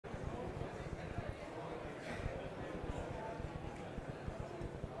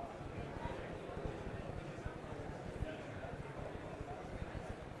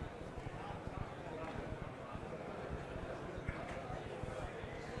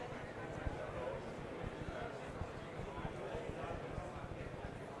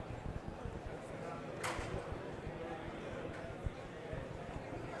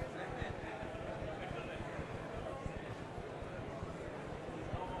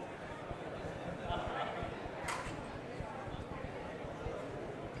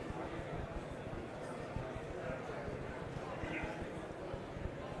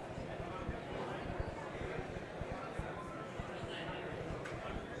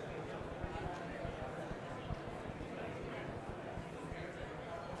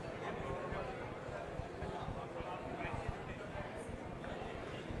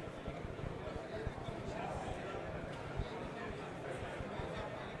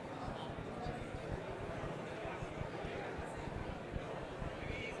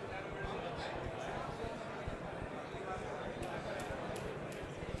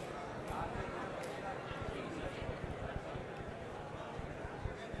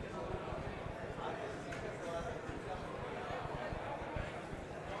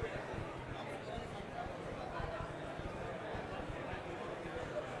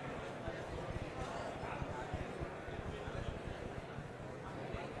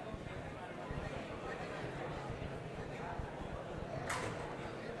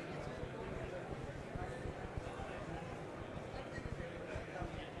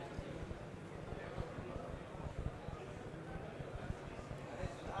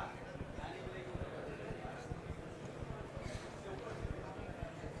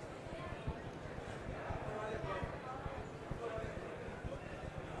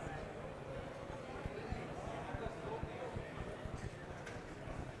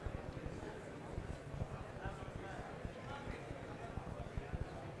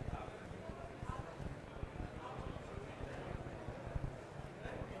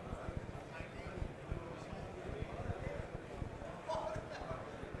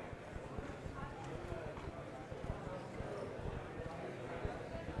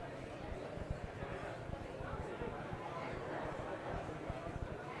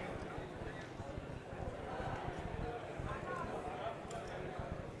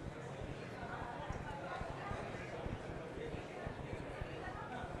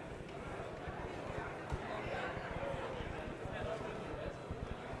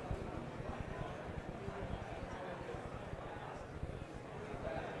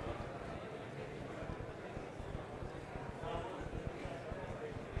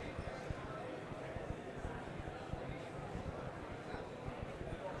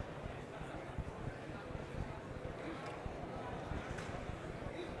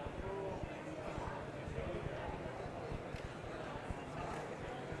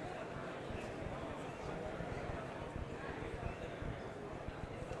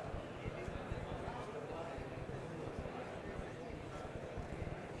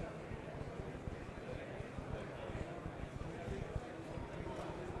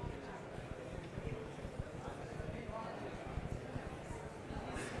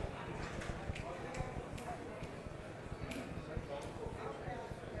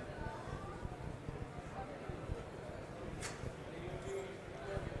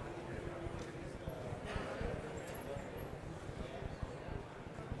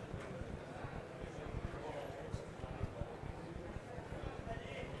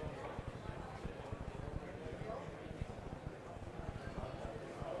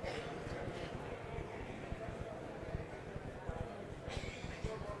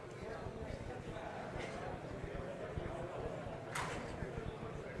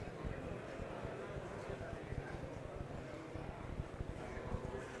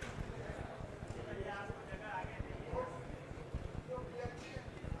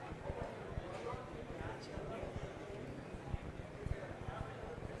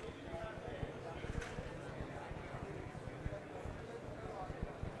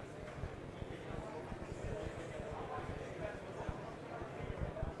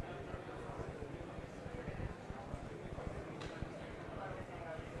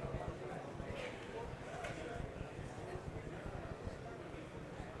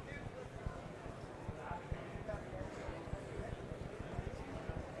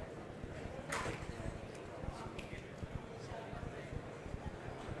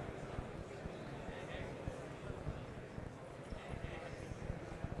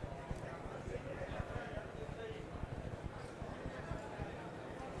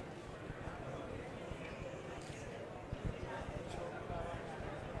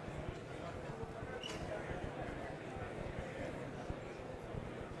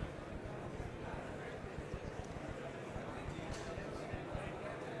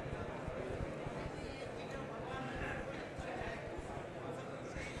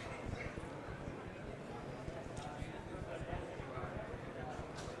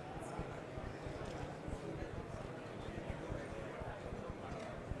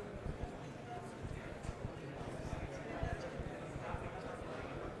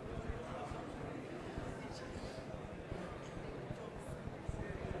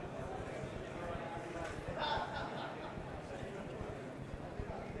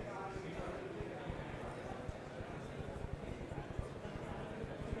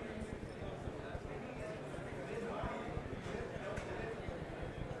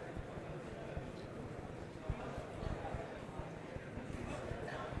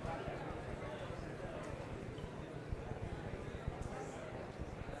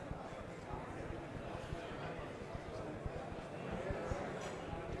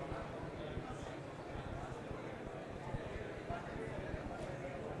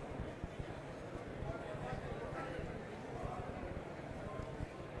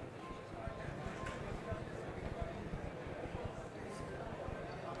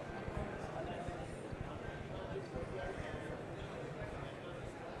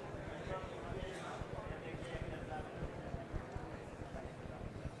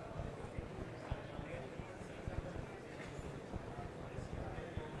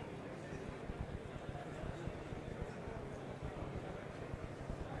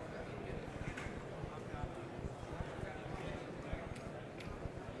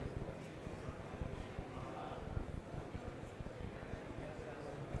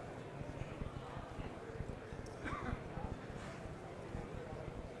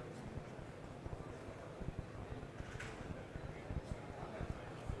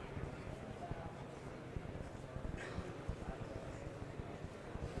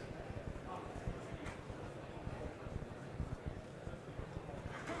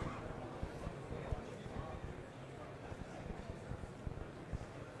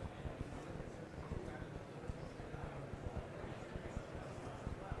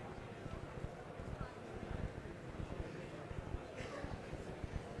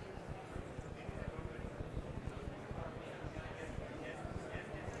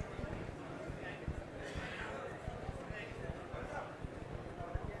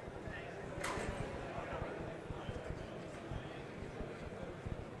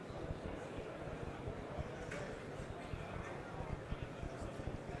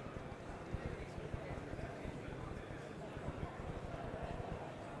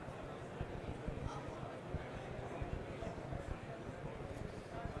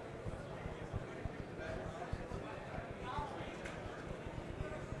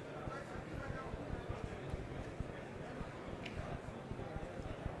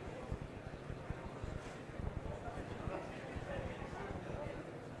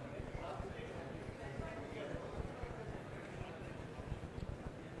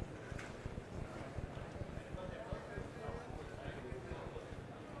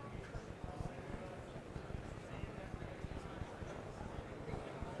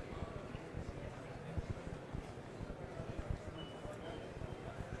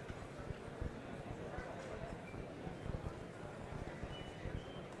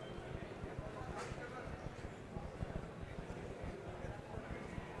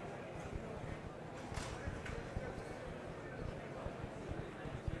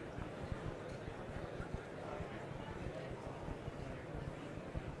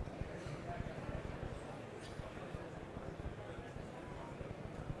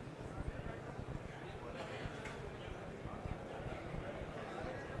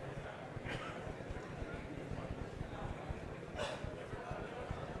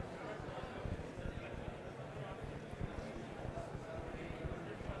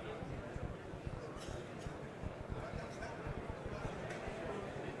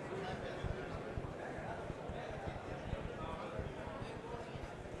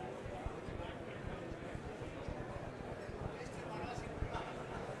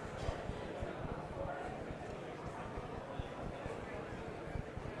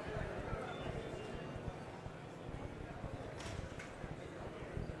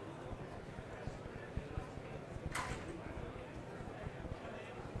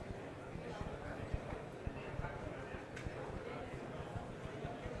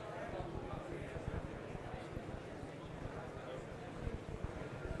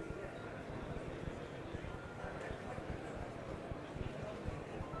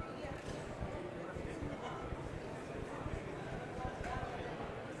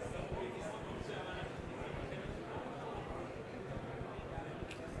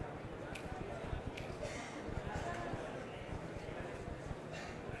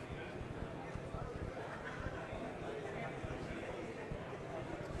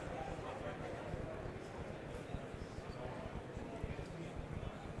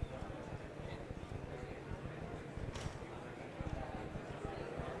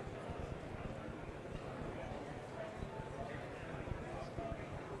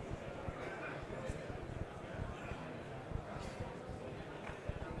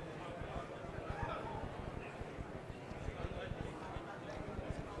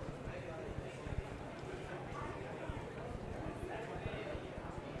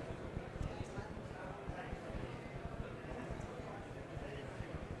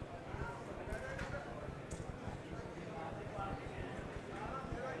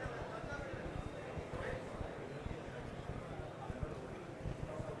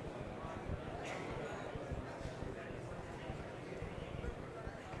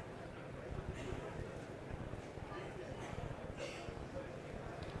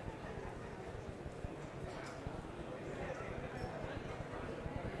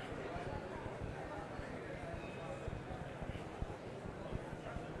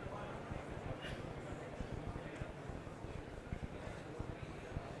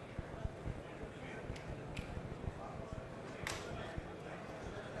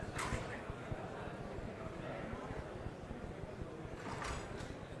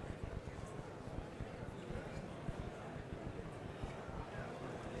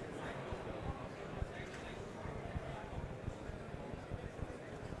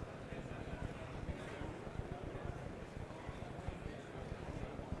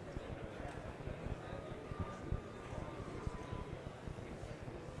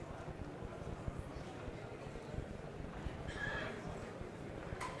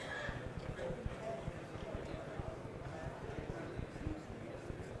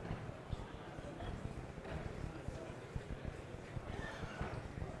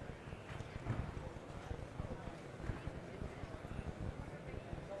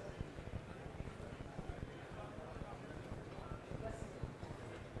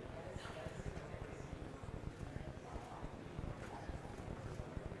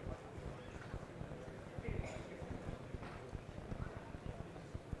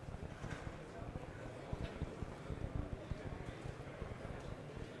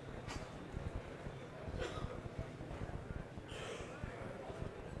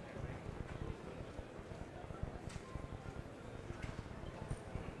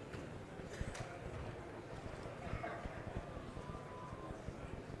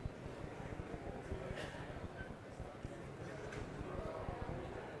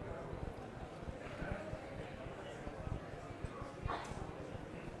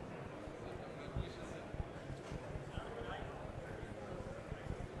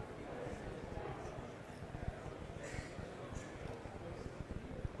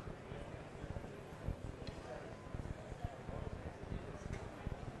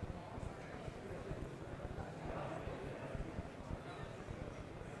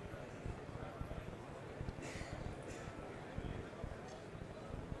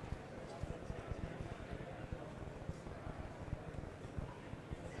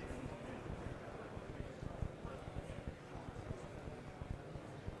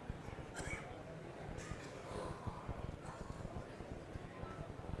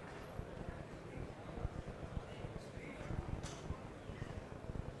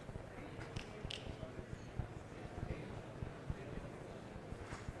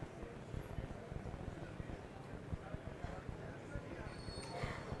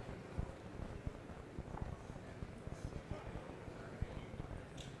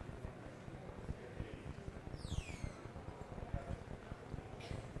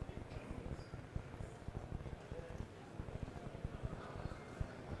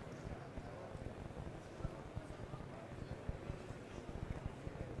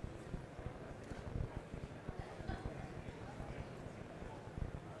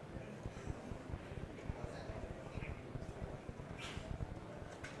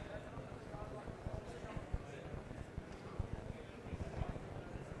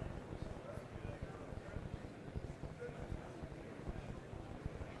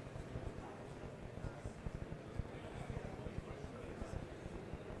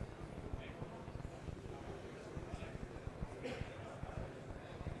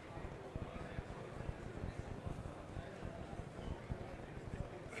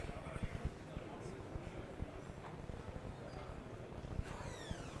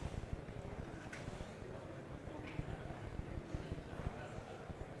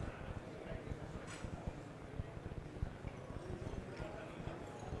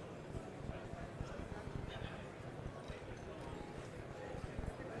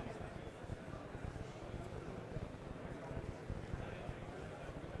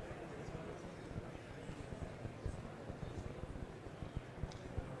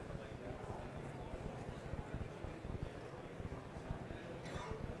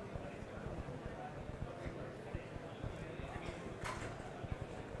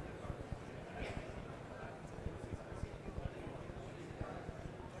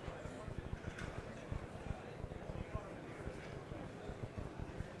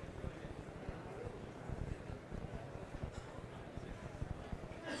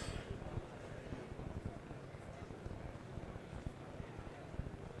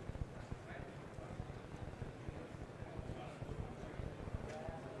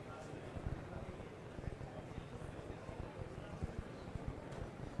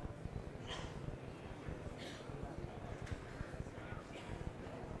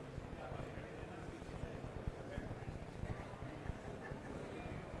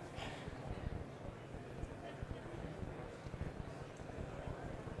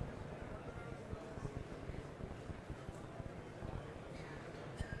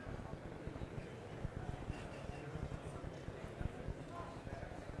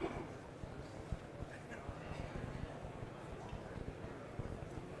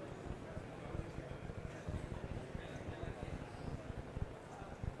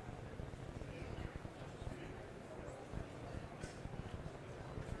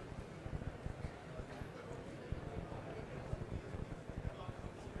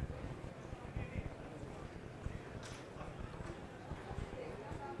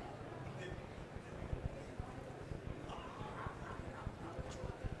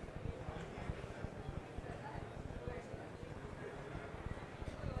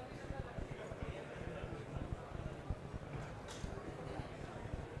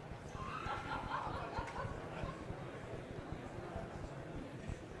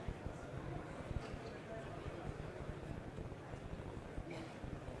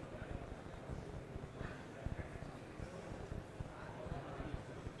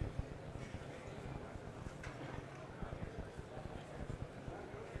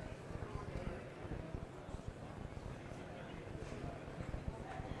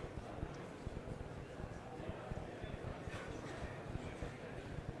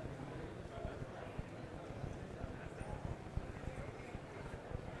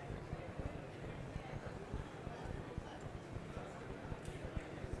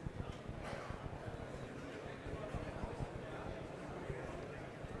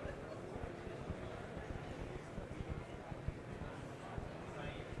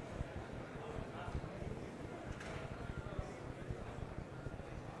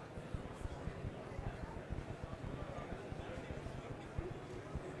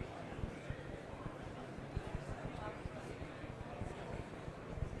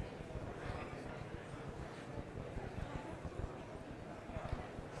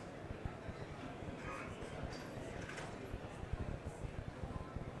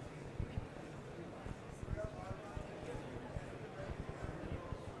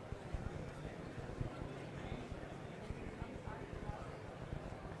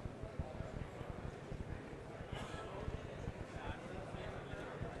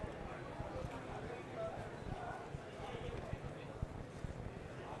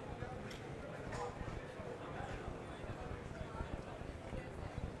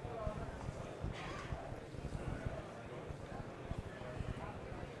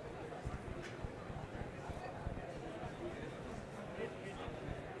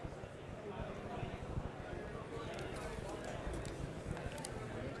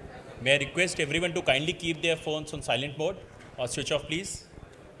May I request everyone to kindly keep their phones on silent mode or switch off, please.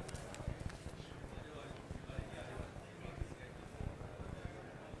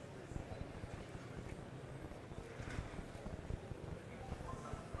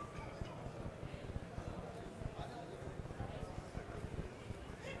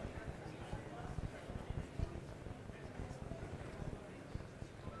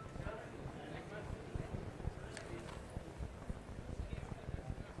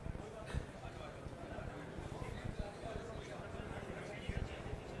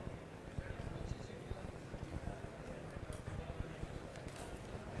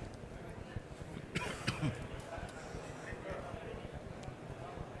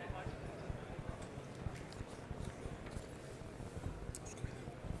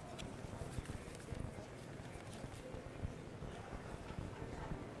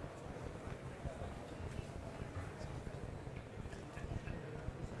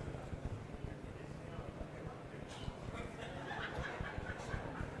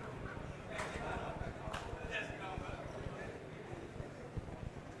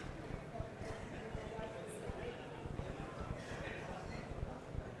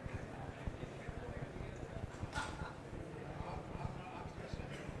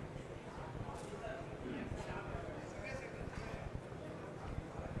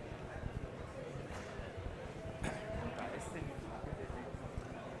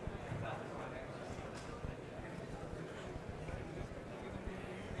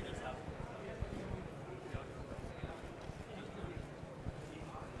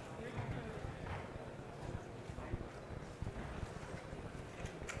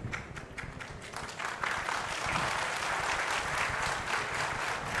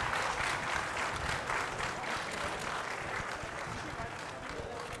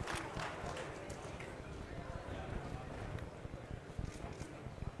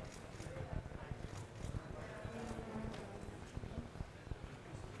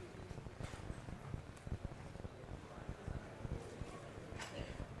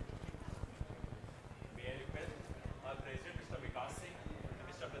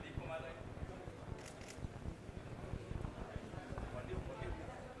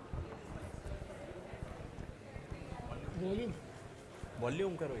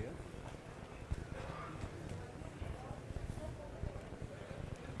 Volume करो यार।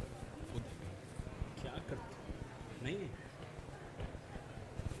 क्या करते नहीं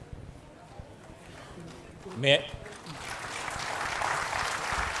मैं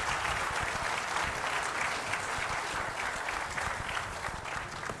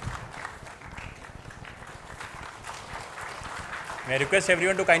request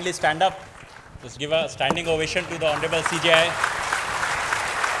everyone to kindly stand up. Just give a standing ovation to the Honorable CJI.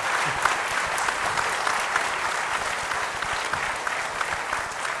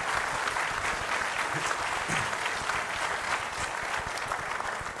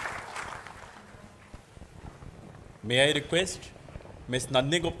 May I request Ms.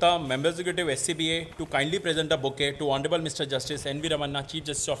 Nandini Gupta, Member Executive SCBA, to kindly present a bouquet to Honorable Mr. Justice N.V. Ramana, Chief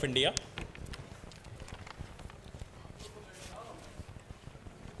Justice of India.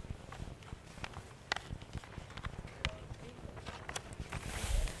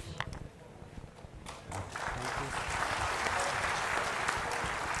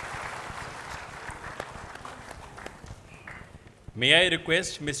 May I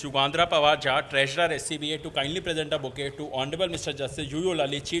request Ms. Yugandhara Pawar Jha, Treasurer SCBA, to kindly present a bouquet to Honorable Mr. Justice U.U.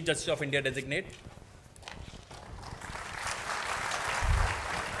 Lali, Chief Justice of India Designate.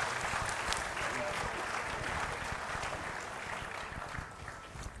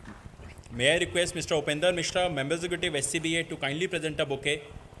 May I request Mr. Upendra Mishra, Member Executive SCBA, to kindly present a bouquet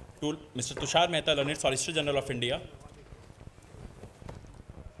to Mr. Tushar Mehta, Learned Solicitor General of India.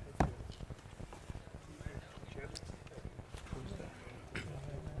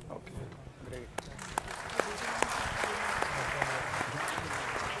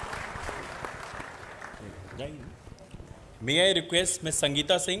 May I request Ms.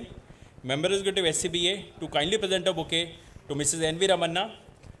 Sangeeta Singh, Member Executive SCBA, to kindly present a bouquet to Mrs. N.V. Ramana.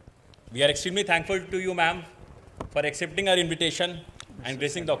 We are extremely thankful to you, ma'am, for accepting our invitation and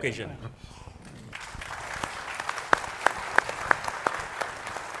gracing the occasion.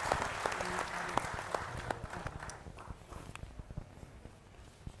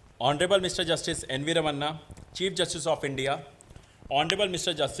 Honorable Mr. Justice N.V. Ramana, Chief Justice of India, Honorable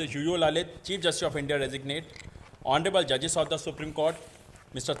Mr. Justice U.U. Lalit, Chief Justice of India Designate, Honorable Judges of the Supreme Court,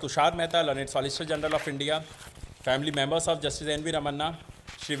 Mr. Tushar Mehta, Learned Solicitor General of India, family members of Justice N.V. Ramana,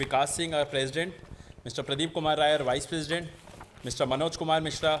 Shri Vikas Singh, our President, Mr. Pradeep Kumar Rai, our Vice President, Mr. Manoj Kumar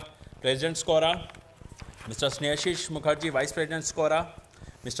Mishra, President SCORA, Mr. Snehashish Mukherjee, Vice President SCORA,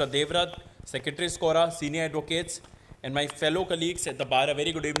 Mr. Devrat, Secretary Skora, senior advocates, and my fellow colleagues at the bar, a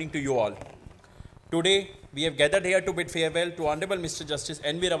very good evening to you all. Today, we have gathered here to bid farewell to Honorable Mr. Justice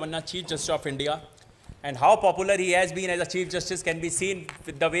N.V. Ramana, Chief Justice of India, and how popular he has been as a Chief Justice can be seen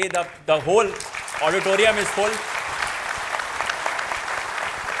with the way the whole auditorium is full.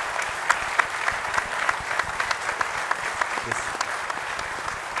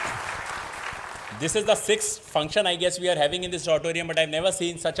 This is the sixth function, I guess, we are having in this auditorium, but I've never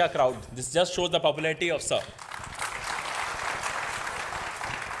seen such a crowd. This just shows the popularity of Sir.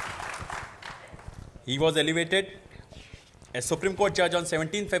 He was elevated as Supreme Court Judge on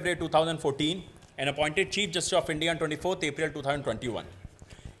 17 February 2014 and appointed Chief Justice of India on 24th April 2021.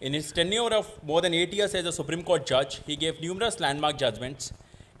 In his tenure of more than 8 years as a Supreme Court Judge, he gave numerous landmark judgments,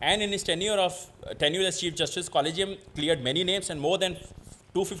 and in his tenure as Chief Justice, Collegium cleared many names and more than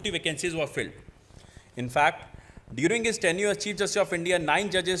 250 vacancies were filled. In fact, during his tenure as Chief Justice of India,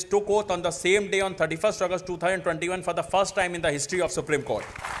 9 judges took oath on the same day on 31st August 2021 for the first time in the history of Supreme Court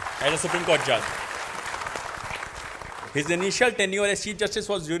as a Supreme Court Judge. His initial tenure as Chief Justice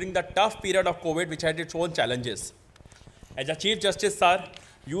was during the tough period of COVID, which had its own challenges. As a Chief Justice, sir,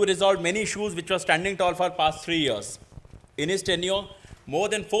 you resolved many issues which were standing tall for the past 3 years. In his tenure, more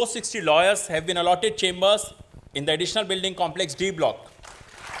than 460 lawyers have been allotted chambers in the additional building complex D block.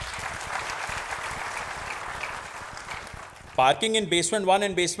 Parking in basement 1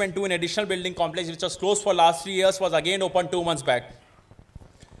 and basement 2 in additional building complex, which was closed for last 3 years, was again opened 2 months back.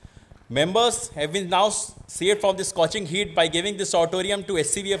 Members have been now saved from this scorching heat by giving this auditorium to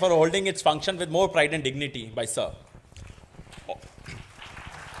SCVA for holding its function with more pride and dignity by Sir.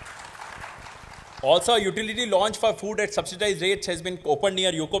 Also, a utility launch for food at subsidized rates has been opened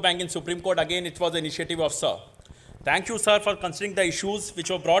near UCO Bank in Supreme Court. Again, it was the initiative of Sir. Thank you, sir, for considering the issues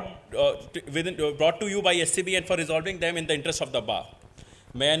which were brought to you by SCB and for resolving them in the interest of the bar.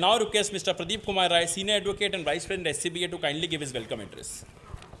 May I now request Mr. Pradeep Kumar Rai, Senior Advocate and Vice President SCBA, to kindly give his welcome address.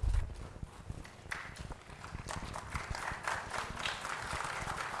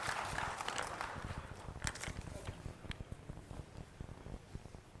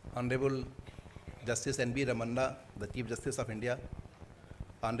 Honorable Justice N.V. Ramana, the Chief Justice of India,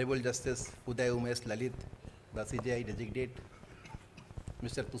 Honorable Justice Uday Umesh Lalit, the CJI Designate,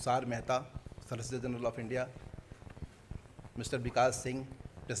 Mr. Tushar Mehta, Solicitor General of India, Mr. Vikas Singh,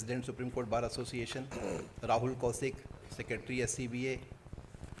 President Supreme Court Bar Association, Rahul Kaushik, Secretary SCBA,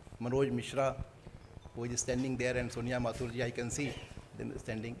 Manoj Mishra, who is standing there, and Sonia Mathurji, I can see them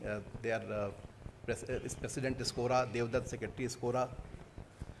standing. They are President Skora, Devdat, Secretary Skora,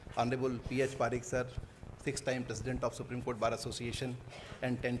 Honorable P.H. Parikh sir, 6-time President of Supreme Court Bar Association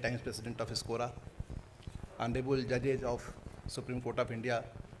and 10 times President of Skora, Honorable Judges of Supreme Court of India,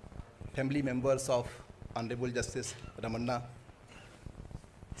 family members of Honorable Justice Ramana,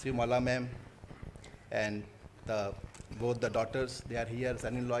 Sri Mala ma'am, and both the daughters, they are here,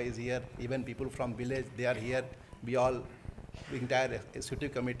 son-in-law is here, even people from village, they are here. We all, the entire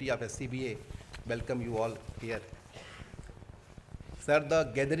executive committee of SCBA, welcome you all here. Sir, the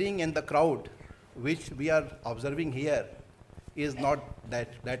gathering and the crowd which we are observing here is not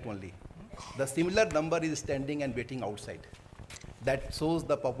that only. The similar number is standing and waiting outside. That shows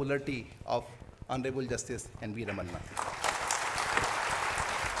the popularity of Honorable Justice N.V. Ramana.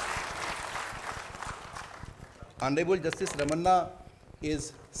 Honorable Justice Ramana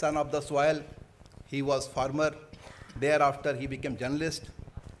is son of the soil. He was farmer. Thereafter, he became journalist.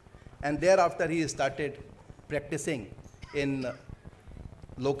 And thereafter, he started practicing in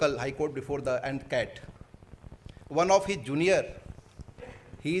local high court before the and CAT. One of his junior,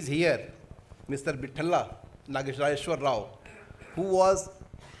 he is here, Mr. Bithalla Nageshareshwar Rao, who was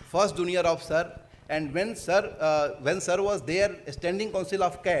first junior of Sir, and when Sir was there, standing counsel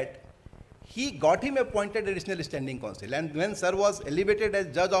of CAT, he got him appointed additional standing counsel. And when Sir was elevated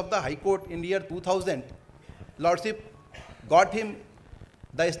as judge of the High Court in the year 2000, Lordship got him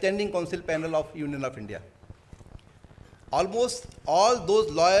the standing counsel panel of Union of India. Almost all those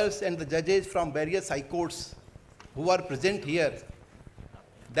lawyers and the judges from various high courts who are present here,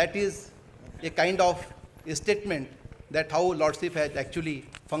 that is a kind of a statement that how Lordship has actually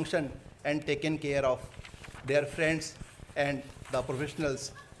functioned and taken care of their friends and the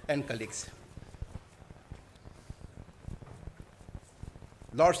professionals and colleagues.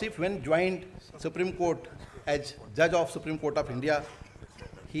 Lordship, when joined Supreme Court as Judge of Supreme Court of India,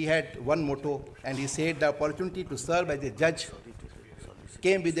 he had one motto, and he said the opportunity to serve as a judge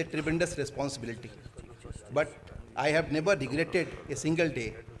came with a tremendous responsibility. But I have never regretted a single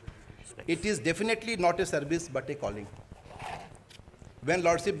day. It is definitely not a service, but a calling. When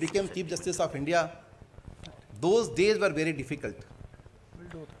Lordship became Chief Justice of India, those days were very difficult.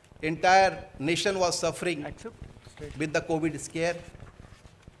 Entire nation was suffering with the COVID scare.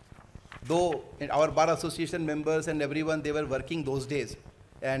 Though our Bar Association members and everyone, they were working those days.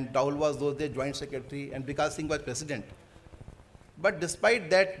 And Rahul was those days Joint Secretary and Vikas Singh was President. But despite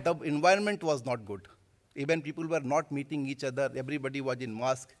that, the environment was not good. Even people were not meeting each other. Everybody was in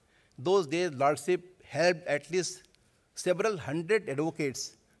mask. Those days, Lordship helped at least several hundred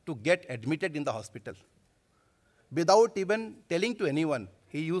advocates to get admitted in the hospital. Without even telling to anyone,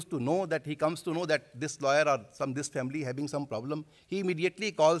 he used to know that he comes to know that this lawyer or this family having some problem. He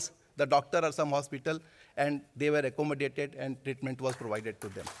immediately calls the doctor or some hospital, and they were accommodated and treatment was provided to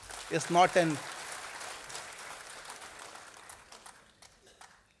them. It's not an...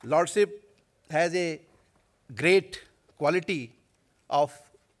 Lordship has a great quality of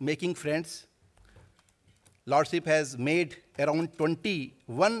making friends. Lordship has made around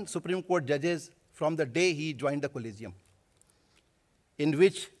 21 Supreme Court judges from the day he joined the collegium, in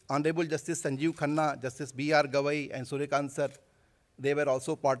which Honorable Justice Sanjeev Khanna, Justice B.R. Gavai, and Suryakant sir, they were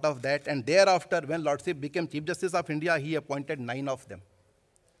also part of that. And thereafter, when Lordship became Chief Justice of India, he appointed 9 of them.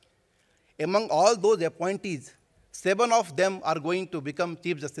 Among all those appointees, 7 of them are going to become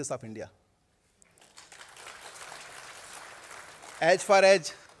Chief Justice of India. As far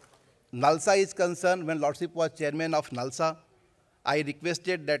as NALSA is concerned, when Lordship was chairman of NALSA, I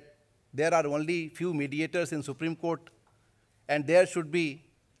requested that there are only few mediators in Supreme Court, and there should be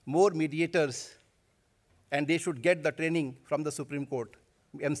more mediators, and they should get the training from the Supreme Court,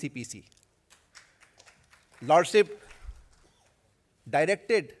 MCPC. Lordship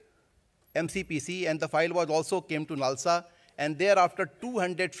directed MCPC, and the file was also came to NALSA, and thereafter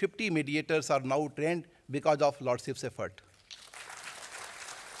 250 mediators are now trained because of Lordship's effort.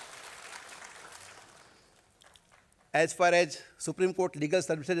 As far as Supreme Court Legal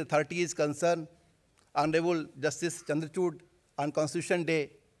Services Authority is concerned, Honorable Justice Chandrachud on Constitution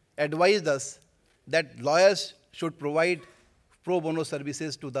Day advised us that lawyers should provide pro bono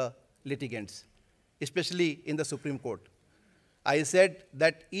services to the litigants, especially in the Supreme Court. I said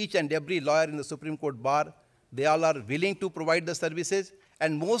that each and every lawyer in the Supreme Court bar, they all are willing to provide the services,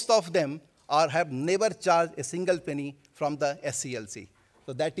 and most of them have never charged a single penny from the SCLC.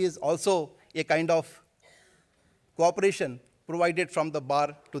 So that is also a kind of cooperation provided from the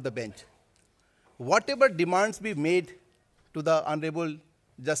bar to the bench. Whatever demands be made to the Honorable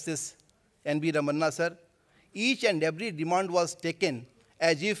Justice N.B. Ramana sir, each and every demand was taken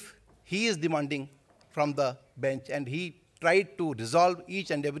as if he is demanding from the bench, and he tried to resolve each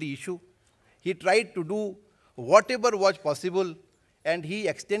and every issue. He tried to do whatever was possible, and he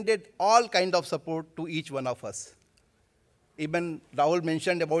extended all kind of support to each one of us. Even Rahul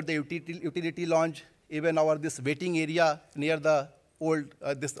mentioned about the utility lounge, even this waiting area near the old,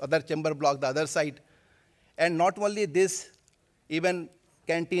 this other chamber block, the other side. And not only this, even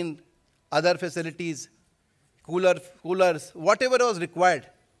canteen, other facilities, coolers, whatever was required,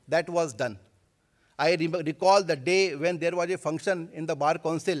 that was done. I recall the day when there was a function in the Bar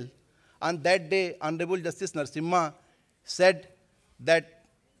Council. On that day, Honorable Justice Narasimha said that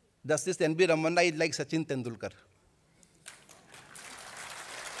Justice N.B. Ramana is like Sachin Tendulkar.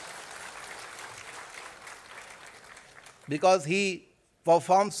 Because he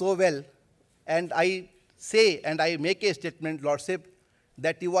performed so well, and I say and I make a statement, Lordship,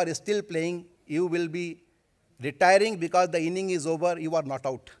 that you are still playing, you will be retiring because the inning is over, you are not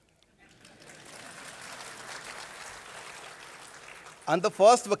out. On the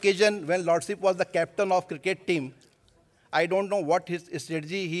first occasion when Lordship was the captain of cricket team, I don't know what his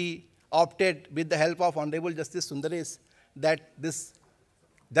strategy he opted with the help of Honorable Justice Sundaresh, that this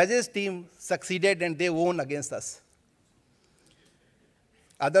judges team succeeded and they won against us.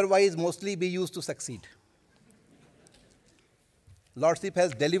 Otherwise, mostly we used to succeed. Lordship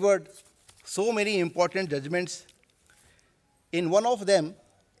has delivered so many important judgments. In one of them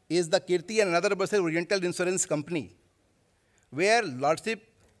is the Kirti and another versus Oriental Insurance Company, where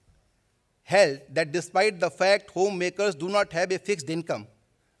Lordship held that despite the fact homemakers do not have a fixed income,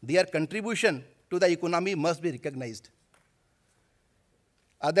 their contribution to the economy must be recognized.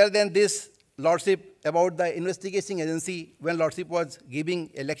 Other than this, Lordship, about the investigation agency, when Lordship was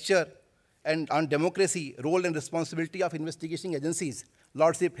giving a lecture and on democracy, role and responsibility of investigation agencies,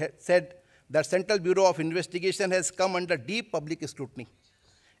 Lordship said that Central Bureau of Investigation has come under deep public scrutiny.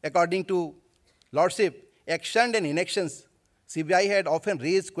 According to Lordship, action and inactions, CBI had often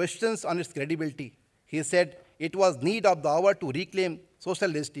raised questions on its credibility. He said it was need of the hour to reclaim social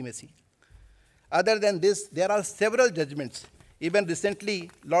legitimacy. Other than this, there are several judgments. Even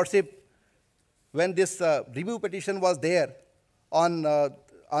recently, Lordship, when this review petition was there on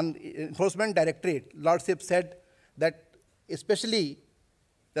Enforcement Directorate, Lordship said that especially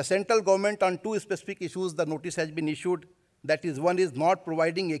The central government on two specific issues, the notice has been issued. That is, one is not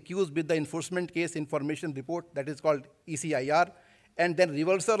providing accused with the enforcement case information report, that is called ECIR, and then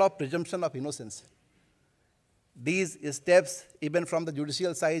reversal of presumption of innocence. These steps, even from the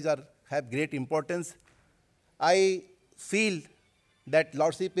judicial side, have great importance. I feel that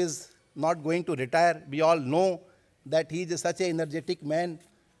Lordship is not going to retire. We all know that he is such an energetic man.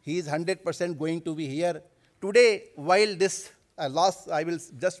 He is 100% going to be here. Today, while this I will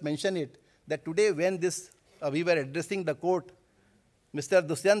just mention it, that today when we were addressing the court, Mr.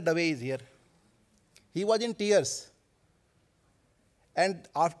 Dushyant Dave is here. He was in tears. And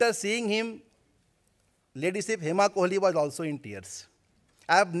after seeing him, Ladyship Hema Kohli was also in tears.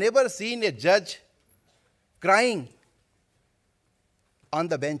 I have never seen a judge crying on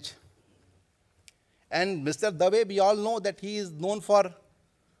the bench. And Mr. Dave, we all know that he is known for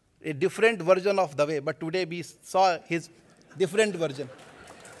a different version of Dave, but today we saw his different version.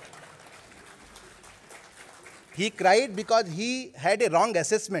 He cried because he had a wrong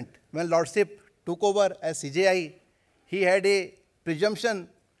assessment. When Lordship took over as CJI, he had a presumption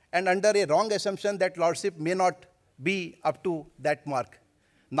and under a wrong assumption that Lordship may not be up to that mark.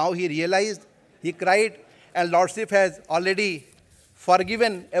 Now he realized, he cried, and Lordship has already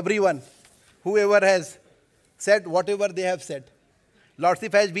forgiven everyone, whoever has said whatever they have said.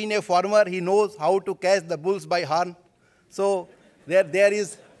 Lordship has been a farmer. He knows how to catch the bulls by horn. So there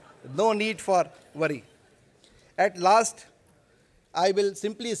is no need for worry. At last, I will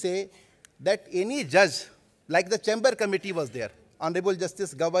simply say that any judge, like the chamber committee was there, Honorable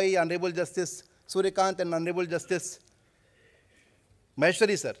Justice Gawai, Honorable Justice Suryakant, and Honorable Justice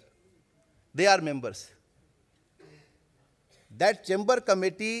Maheshwari sir, they are members. That chamber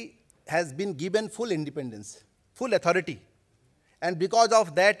committee has been given full independence, full authority. And because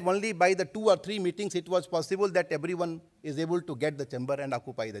of that, only by the 2 or 3 meetings, it was possible that everyone is able to get the chamber and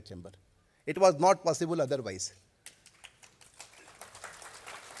occupy the chamber. It was not possible otherwise.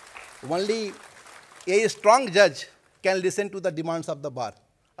 Only a strong judge can listen to the demands of the bar.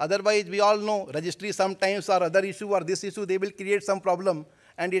 Otherwise, we all know registry sometimes or other issue or this issue, they will create some problem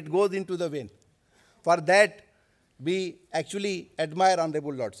and it goes into the vein. For that, we actually admire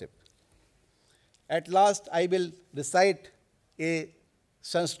Honorable Lordship. At last, I will recite a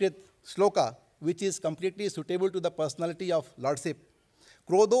Sanskrit sloka, which is completely suitable to the personality of Lordship.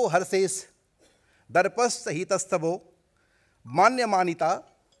 Krodho harses darpas sahitasthavo manya manita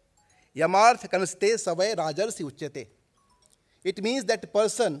yamarth kanste savay rajarsi uchyate. It means that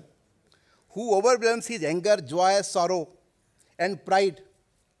person who overwhelms his anger, joy, sorrow, and pride,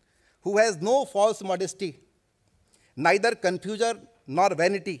 who has no false modesty, neither confusion nor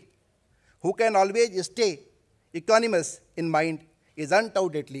vanity, who can always stay equanimous in mind, is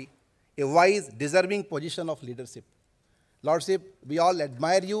undoubtedly a wise, deserving position of leadership. Lordship, we all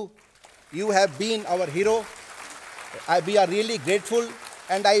admire you. You have been our hero. We are really grateful,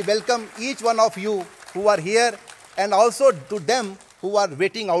 and I welcome each one of you who are here, and also to them who are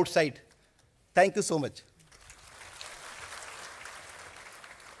waiting outside. Thank you so much.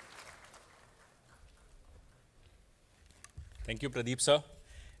 Thank you, Pradeep sir.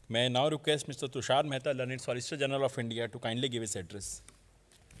 May I now request Mr. Tushar Mehta, Learned Solicitor General of India, to kindly give his address.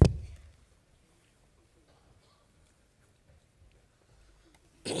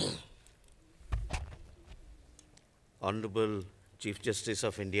 Honorable Chief Justice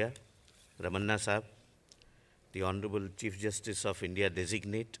of India, Ramana Sahab, the Honorable Chief Justice of India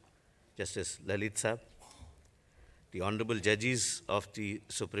Designate, Justice Lalit Sahab, the Honorable Judges of the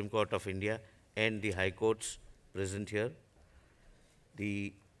Supreme Court of India and the High Courts present here,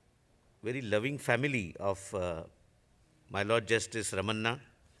 the very loving family of my Lord Justice Ramana,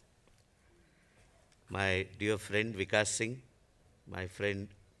 my dear friend Vikas Singh, my friend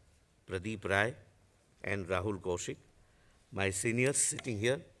Pradeep Rai and Rahul Kaushik, my seniors sitting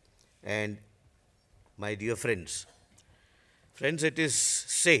here, and my dear friends. Friends, it is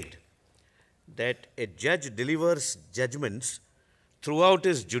said that a judge delivers judgments throughout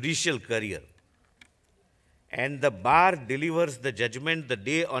his judicial career, and the bar delivers the judgment the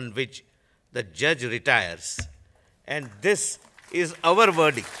day on which the judge retires. And this is our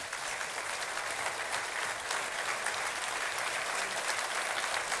verdict.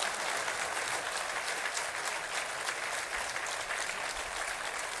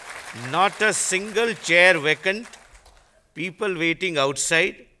 Not a single chair vacant, people waiting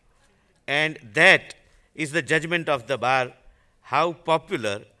outside, and that is the judgment of the bar. How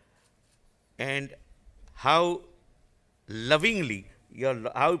popular and how lovingly,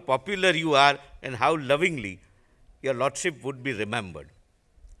 how popular you are and how lovingly your Lordship would be remembered.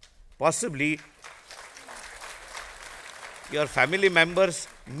 Possibly your family members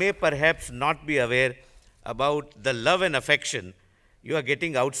may perhaps not be aware about the love and affection you are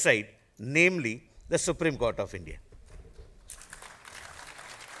getting outside, namely the Supreme Court of India.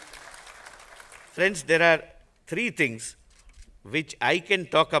 Friends, there are three things which I can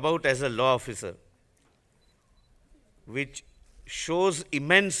talk about as a law officer, which shows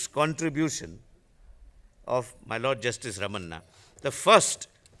immense contribution of my Lord Justice Ramana. The first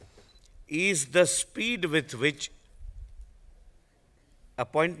is the speed with which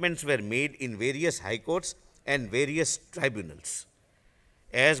appointments were made in various high courts and various tribunals.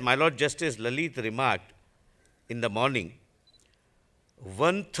 As my Lord Justice Lalit remarked in the morning,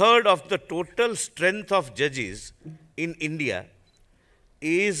 1/3 of the total strength of judges in India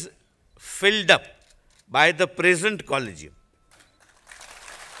is filled up by the present collegium.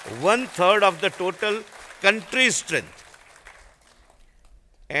 1/3 of the total country's strength.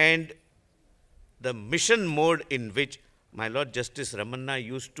 And the mission mode in which my Lord Justice Ramana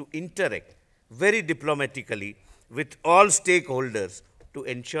used to interact very diplomatically with all stakeholders to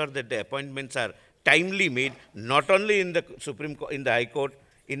ensure that the appointments are timely made, not only in the Supreme Court, in the High Court,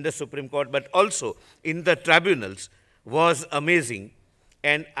 in the Supreme Court, but also in the tribunals, was amazing.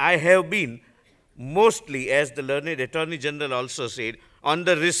 And I have been mostly, as the learned Attorney General also said, on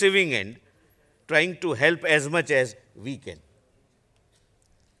the receiving end, trying to help as much as we can.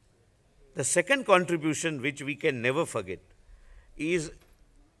 The second contribution, which we can never forget, is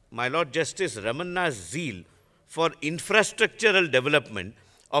my Lord Justice Ramana's zeal for infrastructural development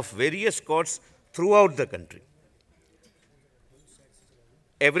of various courts throughout the country.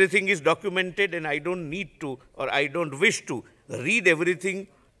 Everything is documented, and I don't need to, or I don't wish to, read everything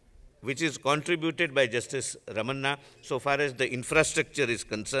which is contributed by Justice Ramana so far as the infrastructure is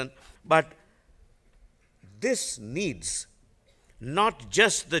concerned. But this needs not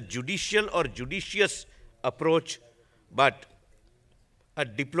just the judicial or judicious approach, but a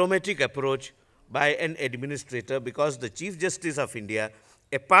diplomatic approach by an administrator, because the Chief Justice of India,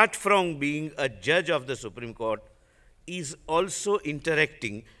 apart from being a judge of the Supreme Court, is also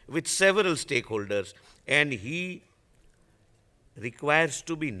interacting with several stakeholders, and he requires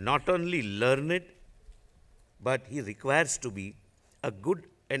to be not only learned, but he requires to be a good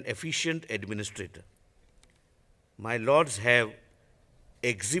and efficient administrator. My lords have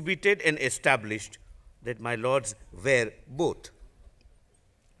exhibited and established that my lords were both.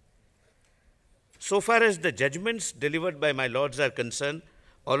 So far as the judgments delivered by my lords are concerned,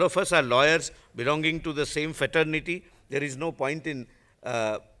 all of us are lawyers belonging to the same fraternity. There is no point in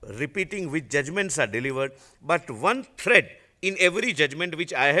repeating which judgments are delivered, but one thread in every judgment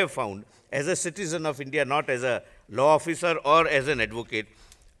which I have found as a citizen of India, not as a law officer or as an advocate,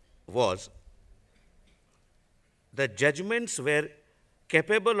 was the judgments were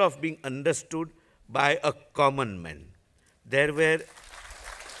capable of being understood by a common man. There were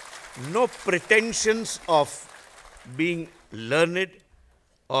no pretensions of being learned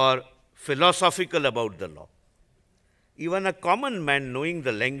or philosophical about the law. Even a common man knowing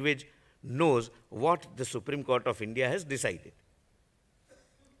the language knows what the Supreme Court of India has decided.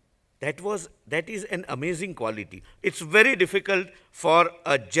 That is an amazing quality. It's very difficult for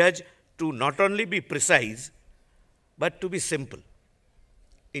a judge to not only be precise, but to be simple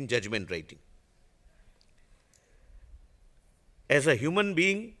in judgment writing. As a human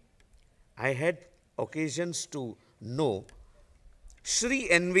being, I had occasions to know Shri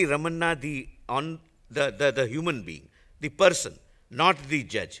N.V. Ramana, the human being, the person, not the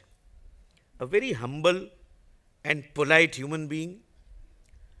judge. A very humble and polite human being.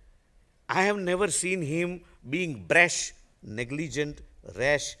 I have never seen him being brash, negligent,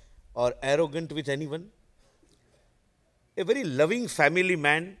 rash, or arrogant with anyone. A very loving family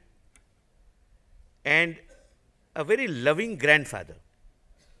man and a very loving grandfather.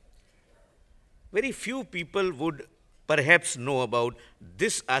 Very few people would perhaps know about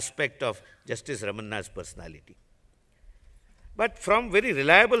this aspect of Justice Ramana's personality. But from very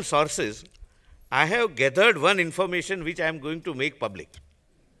reliable sources, I have gathered one information which I am going to make public.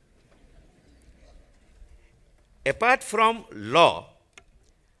 Apart from law,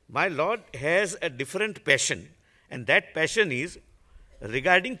 my lord has a different passion, and that passion is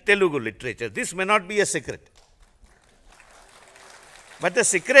regarding Telugu literature. This may not be a secret. But the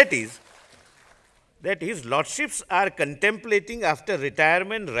secret is that his lordships are contemplating after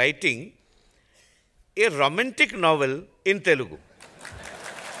retirement writing a romantic novel in Telugu.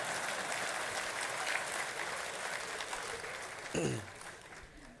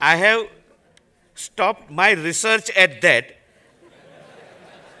 I have stopped my research at that.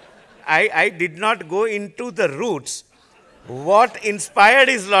 I did not go into the roots. What inspired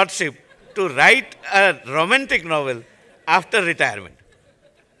his lordship to write a romantic novel after retirement?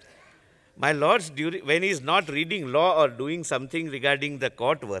 My lords, when he is not reading law or doing something regarding the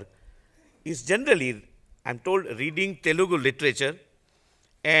court work, is generally, I'm told, reading Telugu literature,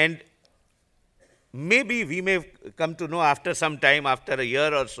 and maybe we may come to know after some time, after a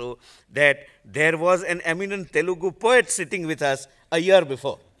year or so, that there was an eminent Telugu poet sitting with us a year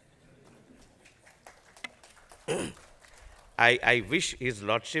before. I wish his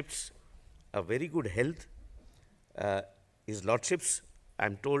lordships a very good health. His lordships,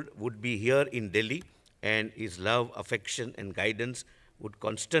 I'm told, would be here in Delhi, and his love, affection, and guidance would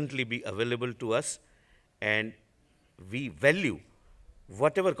constantly be available to us. And we value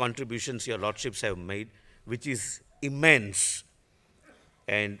whatever contributions your lordships have made, which is immense.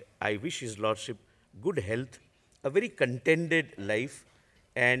 And I wish his lordship good health, a very contented life,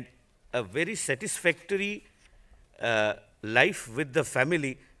 and a very satisfactory life with the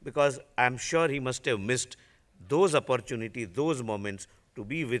family, because I'm sure he must have missed those opportunities, those moments to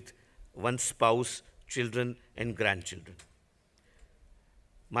be with one's spouse, children, and grandchildren.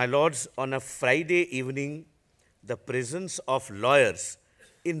 My lords, on a Friday evening, the presence of lawyers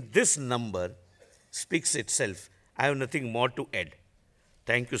in this number speaks itself. I have nothing more to add.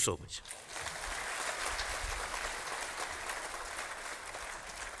 Thank you so much.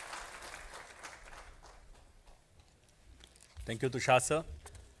 Thank you, Tushar sir.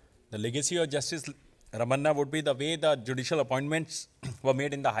 The legacy of Justice Ramana would be the way the judicial appointments were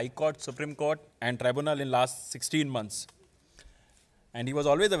made in the High Court, Supreme Court, and Tribunal in last 16 months. And he was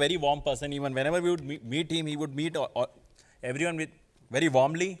always a very warm person. Even whenever we would meet him, he would meet everyone very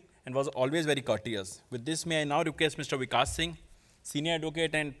warmly and was always very courteous. With this, may I now request Mr. Vikas Singh, Senior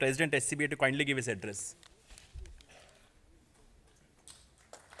Advocate and President SCBA, to kindly give his address.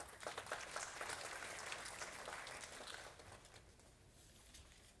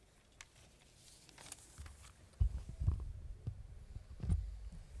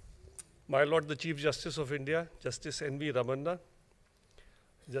 My Lord the Chief Justice of India, Justice N.V. Ramana,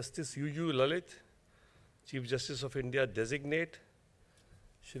 Justice U.U. Lalit, Chief Justice of India Designate,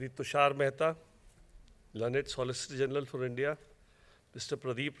 Shri Tushar Mehta, Learned Solicitor General for India, Mr.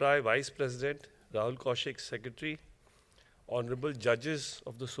 Pradeep Rai, Vice President, Rahul Kaushik, Secretary, Honorable Judges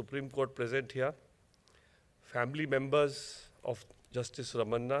of the Supreme Court present here, family members of Justice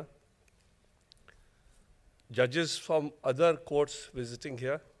Ramana, judges from other courts visiting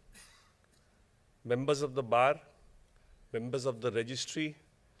here, members of the bar, members of the registry,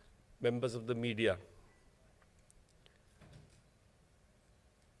 members of the media.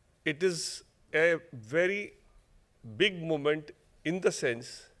 It is a very big moment in the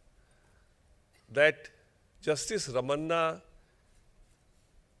sense that Justice Ramana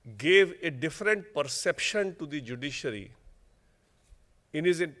gave a different perception to the judiciary in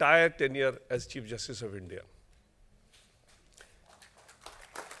his entire tenure as Chief Justice of India.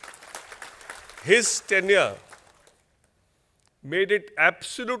 His tenure made it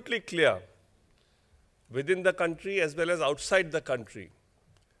absolutely clear within the country as well as outside the country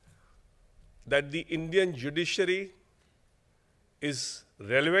that the Indian judiciary is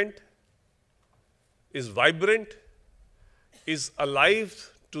relevant, is vibrant, is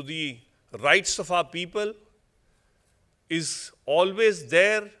alive to the rights of our people, is always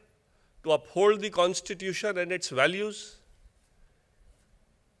there to uphold the Constitution and its values,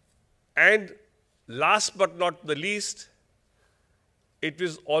 and last but not the least, it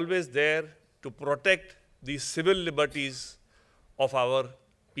is always there to protect the civil liberties of our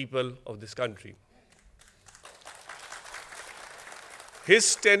people of this country.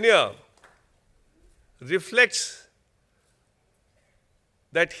 His tenure reflects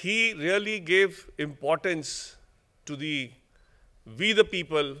that he really gave importance to the "We the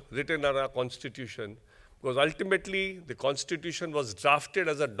People" written in our Constitution, because ultimately the Constitution was drafted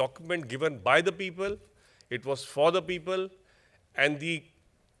as a document given by the people, it was for the people, and the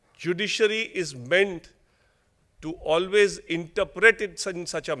judiciary is meant to always interpret it in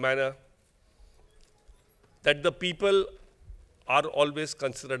such a manner that the people are always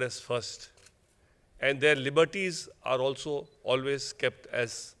considered as first, and their liberties are also always kept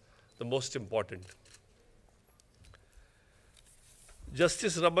as the most important.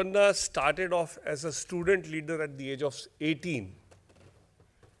 Justice Ramana started off as a student leader at the age of 18.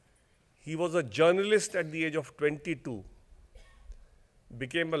 He was a journalist at the age of 22,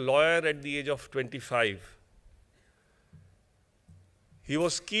 became a lawyer at the age of 25. He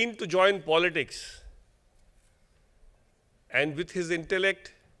was keen to join politics, and with his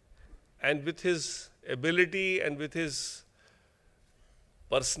intellect and with his ability and with his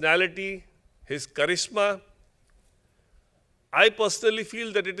personality, his charisma, I personally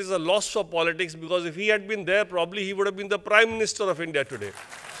feel that it is a loss for politics, because if he had been there, probably he would have been the Prime Minister of India today.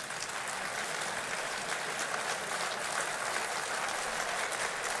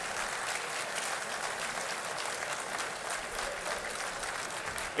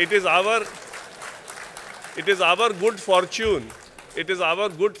 it is our good fortune. It is our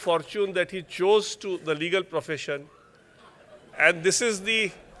good fortune that he chose to the legal profession, and this is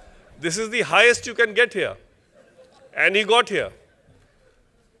the highest you can get here, and he got here.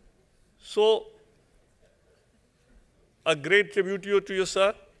 So, a great tribute to you,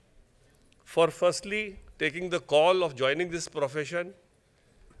 sir, for firstly taking the call of joining this profession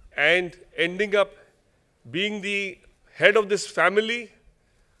and ending up being the head of this family,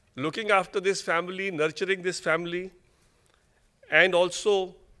 looking after this family, nurturing this family, and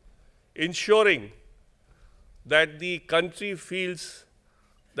also ensuring that the country feels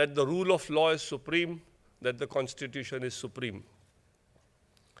that the rule of law is supreme, that the Constitution is supreme.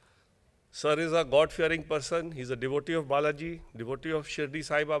 Sir is a God-fearing person. He's a devotee of Balaji, devotee of Shirdi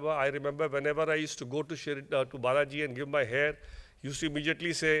Sai Baba. I remember whenever I used to go to Balaji and give my hair, he used to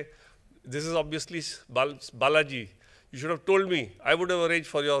immediately say, "This is obviously Balaji. You should have told me. I would have arranged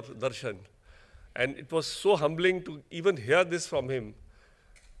for your darshan." And it was so humbling to even hear this from him.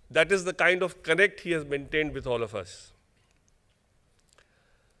 That is the kind of connect he has maintained with all of us.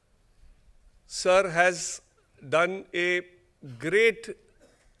 Sir has done a great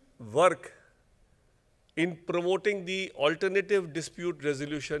work in promoting the alternative dispute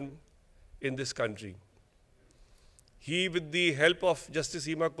resolution in this country. He, with the help of Justice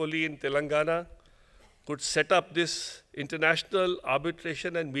Hima Kohli in Telangana, could set up this International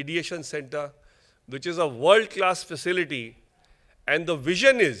Arbitration and Mediation Center, which is a world-class facility. And the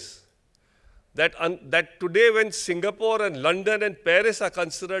vision is that, that today when Singapore and London and Paris are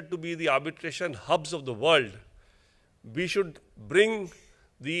considered to be the arbitration hubs of the world, we should bring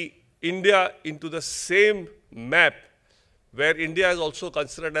the India into the same map where India is also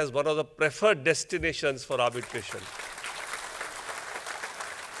considered as one of the preferred destinations for arbitration.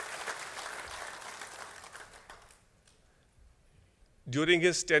 During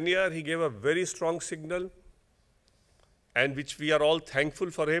his tenure, he gave a very strong signal, and which we are all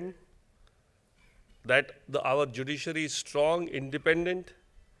thankful for him, that our judiciary is strong, independent,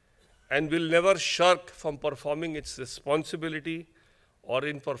 and will never shirk from performing its responsibility or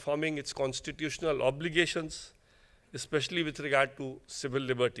in performing its constitutional obligations, especially with regard to civil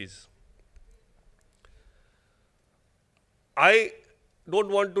liberties. I don't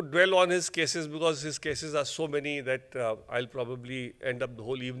want to dwell on his cases because his cases are so many that I'll probably end up the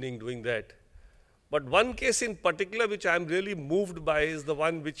whole evening doing that. But one case in particular which I'm really moved by is the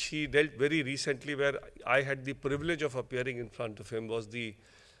one which he dealt very recently, where I had the privilege of appearing in front of him, was the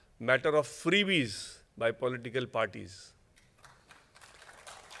matter of freebies by political parties.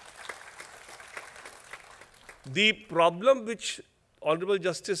 The problem which Honorable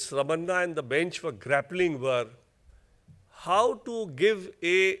Justice Ramana and the bench were grappling were how to give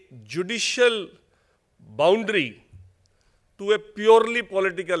a judicial boundary to a purely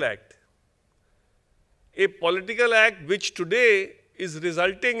political act. A political act which today is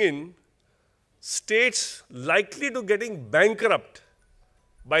resulting in states likely to getting bankrupt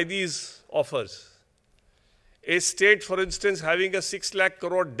by these offers. A state, for instance, having a 6 lakh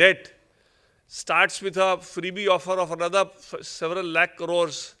crore debt starts with a freebie offer of another several lakh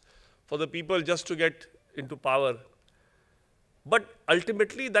crores for the people just to get into power. But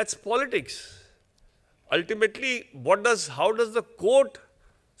ultimately, that's politics. Ultimately, how does the court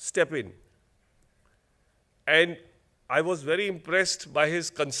step in? And I was very impressed by his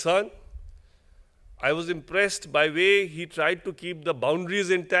concern. I was impressed by the way he tried to keep the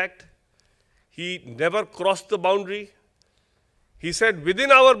boundaries intact. He never crossed the boundary. He said,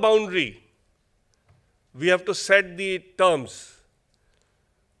 within our boundary, we have to set the terms.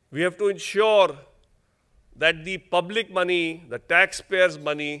 We have to ensure that the public money, the taxpayers'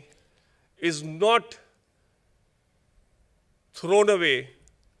 money, is not thrown away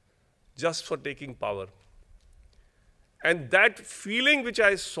just for taking power. And that feeling which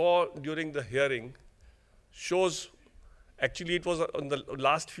I saw during the hearing shows, actually it was on the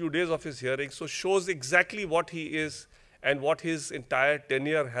last few days of his hearing, so shows exactly what he is and what his entire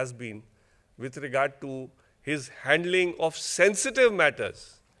tenure has been with regard to his handling of sensitive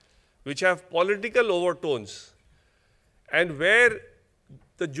matters which have political overtones, and where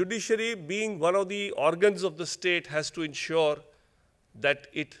the judiciary, being one of the organs of the state, has to ensure that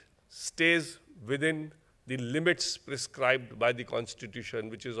it stays within the limits prescribed by the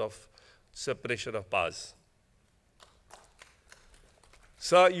Constitution, which is of separation of powers.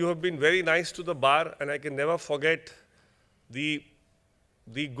 Sir, you have been very nice to the bar, and I can never forget the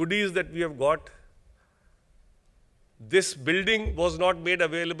goodies that we have got. This building was not made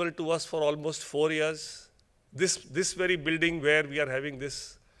available to us for almost 4 years. This very building where we are having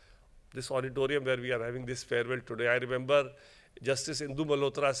this auditorium where we are having this farewell today. I remember Justice Indu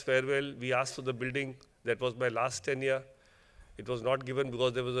Malhotra's farewell, we asked for the building. That was my last tenure. It was not given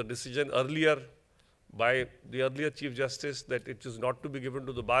because there was a decision earlier by the earlier Chief Justice that it is not to be given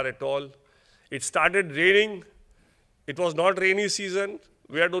to the bar at all. It started raining. It was not rainy season.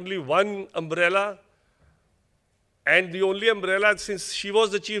 We had only one umbrella. And the only umbrella, since she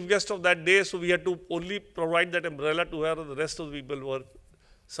was the chief guest of that day, so we had to only provide that umbrella to her, and the rest of the people were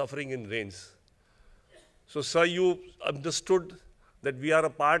suffering in rains. So, sir, you understood that we are a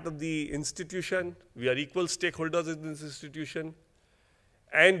part of the institution. We are equal stakeholders in this institution.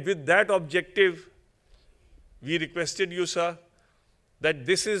 And with that objective, we requested you, sir, that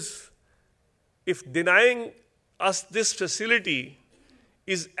this is, if denying us this facility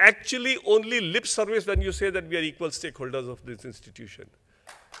is actually only lip service when you say that we are equal stakeholders of this institution.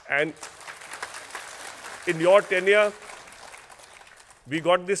 And in your tenure, we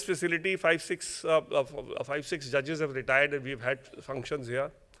got this facility, five, six judges have retired and we've had functions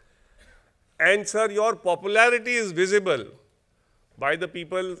here. And sir, your popularity is visible by the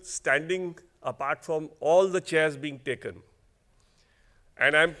people standing apart from all the chairs being taken.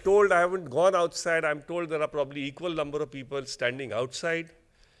 And I'm told, I haven't gone outside, I'm told there are probably equal number of people standing outside.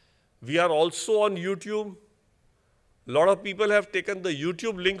 We are also on YouTube. A lot of people have taken the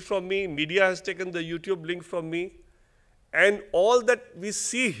YouTube link from me, media has taken the YouTube link from me. And all that we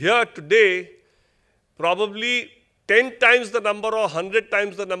see here today, probably 10 times the number or 100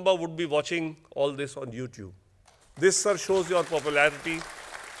 times the number would be watching all this on YouTube. This, sir, shows your popularity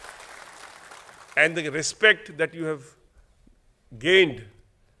and the respect that you have gained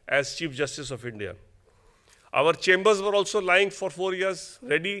as Chief Justice of India. Our chambers were also lying for 4 years,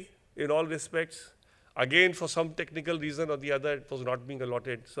 ready in all respects. Again, for some technical reason or the other, it was not being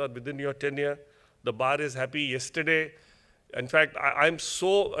allotted. Sir, within your tenure, the bar is happy. Yesterday, in fact, I'm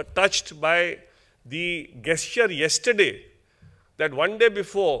so touched by the gesture yesterday that one day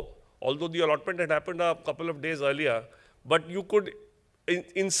before, although the allotment had happened a couple of days earlier, but you could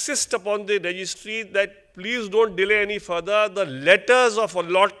insist upon the registry that please don't delay any further. The letters of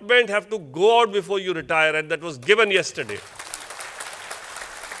allotment have to go out before you retire, and that was given yesterday.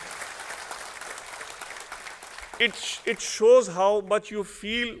 It shows how much you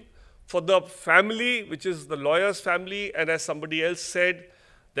feel for the family, which is the lawyer's family, and as somebody else said,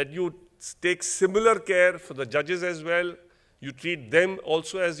 that you take similar care for the judges as well. You treat them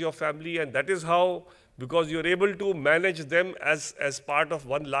also as your family, and that is how, because you're able to manage them as part of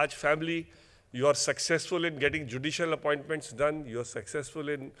one large family, you are successful in getting judicial appointments done, you are successful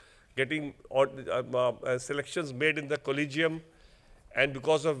in getting selections made in the collegium, and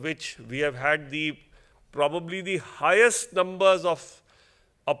because of which we have had probably the highest numbers of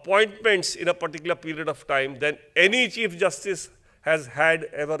appointments in a particular period of time than any Chief Justice has had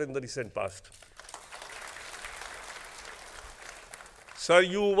ever in the recent past. Sir,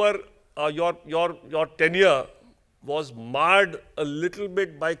 you were, your tenure was marred a little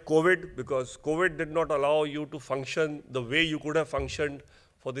bit by COVID, because COVID did not allow you to function the way you could have functioned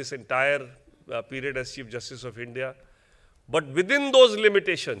for this entire period as Chief Justice of India. But within those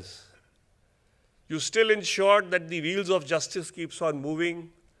limitations, you still ensured that the wheels of justice keeps on moving.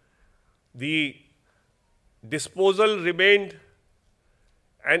 The disposal remained,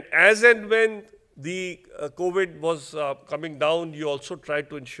 and as and when the COVID was coming down, you also tried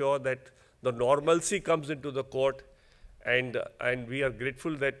to ensure that the normalcy comes into the court, and we are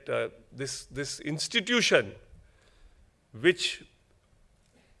grateful that this institution, which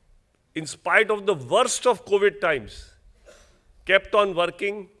in spite of the worst of COVID times, kept on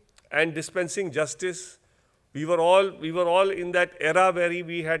working and dispensing justice. We were all in that era where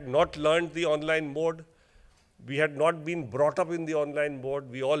we had not learned the online mode. We had not been brought up in the online mode.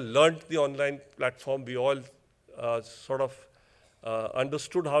 We all learned the online platform. We all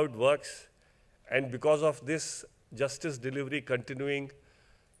understood how it works. And because of this, justice delivery continuing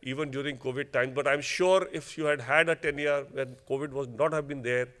even during COVID time. But I'm sure if you had a tenure when COVID was not have been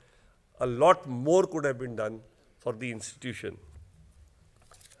there, a lot more could have been done for the institution.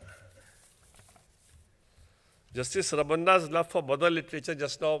 Justice Ramana's love for mother literature,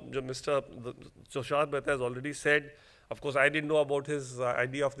 just now Mr. Tushar Mehta has already said. Of course, I didn't know about his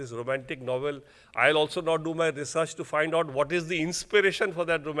idea of this romantic novel. I'll also now do my research to find out what is the inspiration for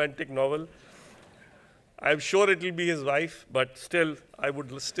that romantic novel. I'm sure it will be his wife, but still, I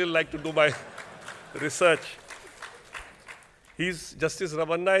would still like to do my research. Justice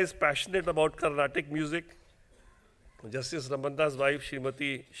Ramana is passionate about Carnatic music. Justice Ramana's wife,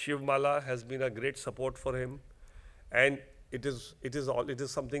 Srimati Shivmala, has been a great support for him. And it is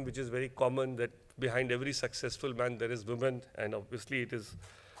something which is very common, that behind every successful man there is women, and obviously it is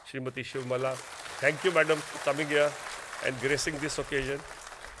Srimati Shivmala. Thank you, madam, for coming here. and gracing this occasion.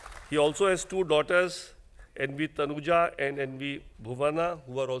 He also has two daughters, NV Tanuja and NV Bhuvana,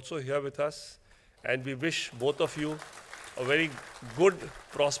 who are also here with us. And we wish both of you a very good,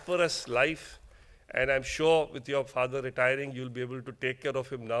 prosperous life. And I'm sure with your father retiring, you'll be able to take care of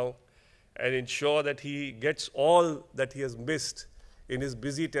him now and ensure that he gets all that he has missed in his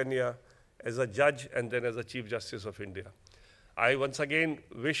busy tenure as a judge and then as a Chief Justice of India. I once again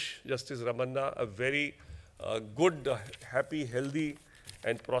wish Justice Ramana a very good, happy, healthy,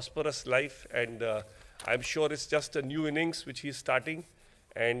 and prosperous life. And I'm sure it's just a new innings which he's starting.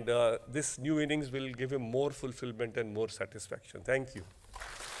 And this new innings will give him more fulfillment and more satisfaction. Thank you.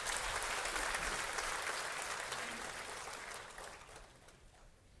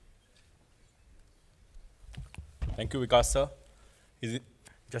 Thank you, Vikas sir.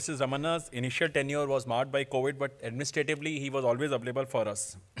 Justice Ramana's initial tenure was marred by COVID, but administratively he was always available for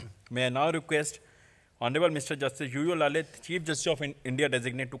us. May I now request Honorable Mr. Justice Yuyo Lalit, Chief Justice of India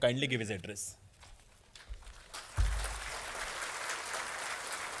Designate, to kindly give his address.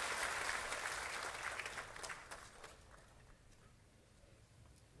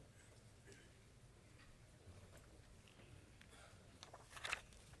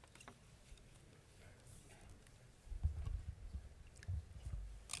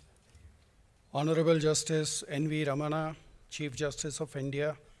 Honorable Justice N.V. Ramana, Chief Justice of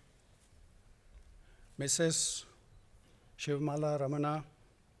India, Mrs. Shivmala Ramana,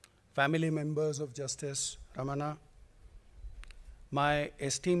 family members of Justice Ramana, my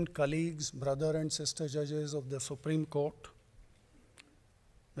esteemed colleagues, brother and sister judges of the Supreme Court,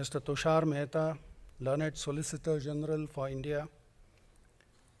 Mr. Tushar Mehta, learned Solicitor General for India,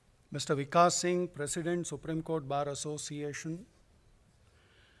 Mr. Vikas Singh, President, Supreme Court Bar Association,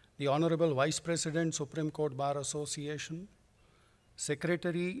 the Honorable Vice President, Supreme Court Bar Association,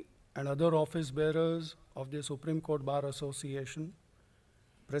 Secretary and other office bearers of the Supreme Court Bar Association,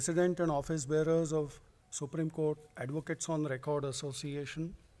 President and office bearers of Supreme Court Advocates on Record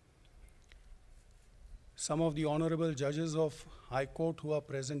Association, some of the honorable judges of High Court who are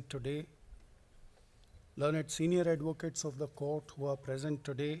present today, learned senior advocates of the court who are present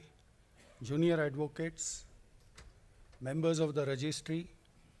today, junior advocates, members of the registry,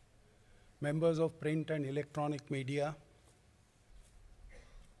 members of print and electronic media,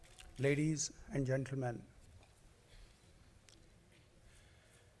 ladies and gentlemen.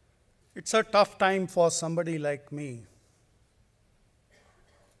 It's a tough time for somebody like me.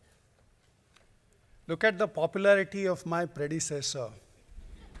 Look at the popularity of my predecessor.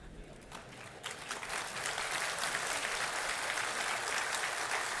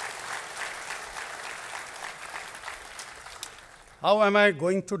 How am I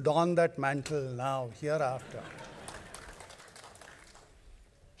going to don that mantle now, hereafter?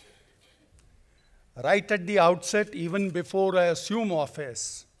 Right at the outset, even before I assume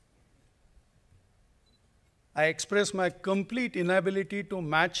office, I express my complete inability to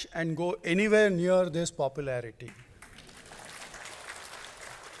match and go anywhere near this popularity.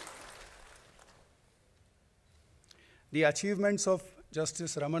 The achievements of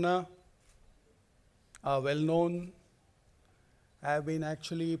Justice Ramana are well known, have been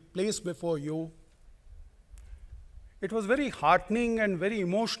actually placed before you. It was very heartening and very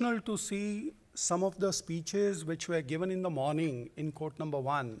emotional to see some of the speeches which were given in the morning in court number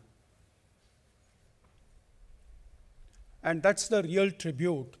 1. And that's the real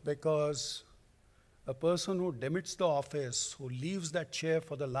tribute, because a person who demits the office, who leaves that chair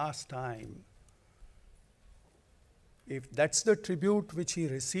for the last time, if that's the tribute which he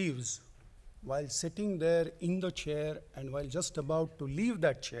receives while sitting there in the chair and while just about to leave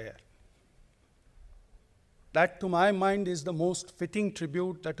that chair, that to my mind is the most fitting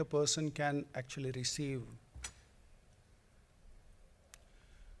tribute that a person can actually receive.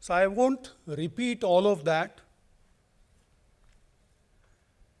 So I won't repeat all of that,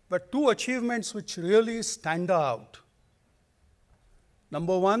 but two achievements which really stand out.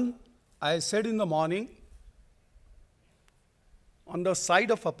 Number one, I said in the morning, on the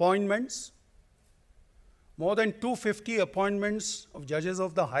side of appointments, more than 250 appointments of judges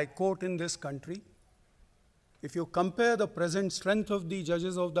of the High Court in this country. If you compare the present strength of the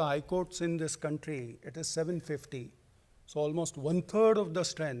judges of the High Courts in this country, it is 750. So almost 1/3 of the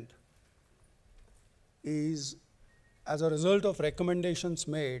strength is as a result of recommendations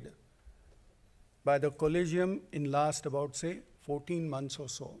made by the collegium in last about, say, 14 months or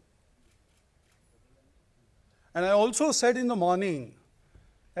so. And I also said in the morning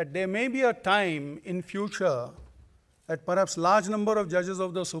that there may be a time in future that perhaps large number of judges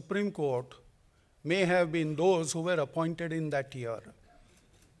of the Supreme Court may have been those who were appointed in that year.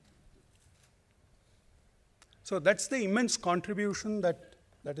 So that's the immense contribution that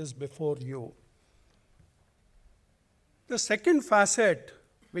is before you. The second facet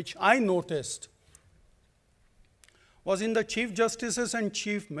which I noticed was in the Chief Justices and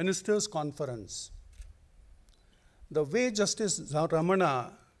Chief Ministers Conference. The way Justice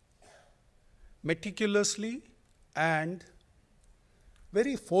Ramana meticulously and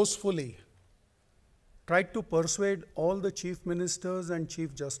very forcefully tried to persuade all the Chief Ministers and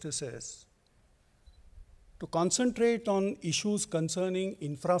Chief Justices to concentrate on issues concerning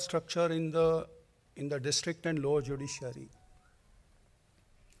infrastructure in the district and lower judiciary.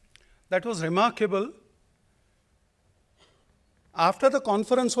 That was remarkable. After the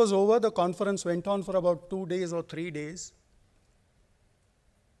conference was over, the conference went on for about 2 days or 3 days.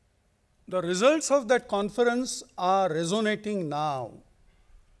 The results of that conference are resonating now.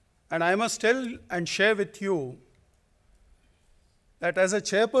 And I must tell and share with you that as a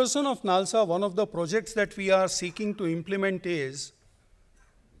chairperson of NALSA, one of the projects that we are seeking to implement is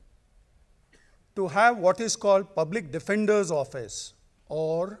to have what is called Public Defender's Office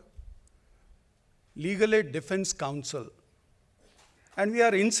or Legal Aid Defense Council. And we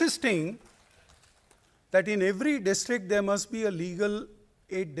are insisting that in every district there must be a Legal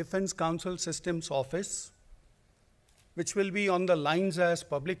Aid Defense Council Systems Office, which will be on the lines as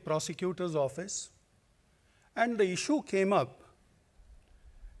Public Prosecutor's Office. And the issue came up,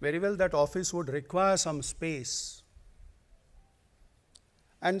 very well that office would require some space.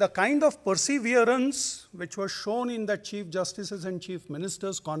 And the kind of perseverance which was shown in the Chief Justices and Chief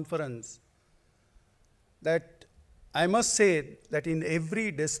Ministers Conference, that I must say that in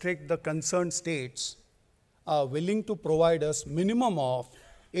every district the concerned states are willing to provide us minimum of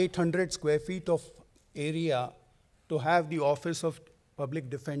 800 square feet of area to have the Office of Public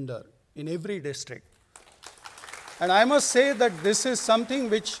Defender in every district. And I must say that this is something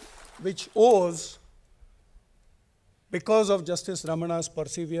which owes, because of Justice Ramana's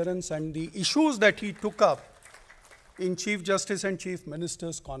perseverance and the issues that he took up in Chief Justice and Chief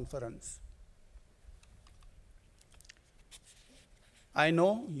Ministers Conference. I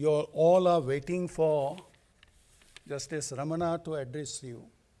know you all are waiting for Justice Ramana to address you.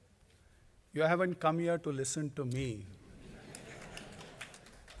 You haven't come here to listen to me.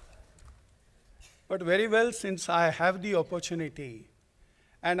 But very well, since I have the opportunity,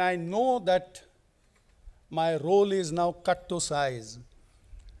 and I know that my role is now cut to size,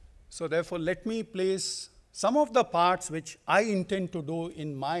 so therefore let me place some of the parts which I intend to do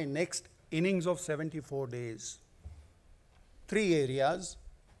in my next innings of 74 days. 3 areas.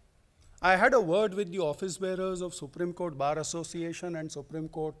 I had a word with the office bearers of Supreme Court Bar Association and Supreme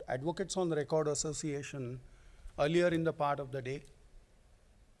Court Advocates on Record Association earlier in the part of the day.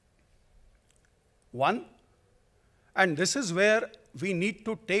 One, and this is where we need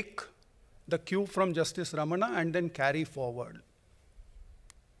to take the cue from Justice Ramana and then carry forward.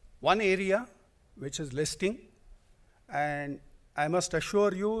 One area which is listing, and I must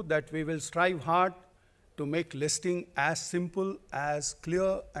assure you that we will strive hard to make listing as simple, as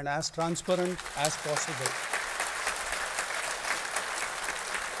clear, and as transparent as possible.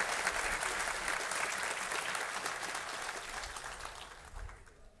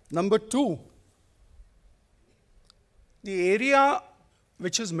 Number 2, the area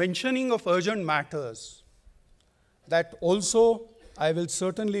which is mentioning of urgent matters, that also I will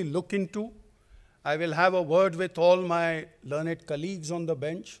certainly look into. I will have a word with all my learned colleagues on the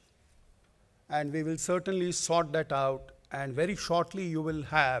bench, and we will certainly sort that out, and very shortly you will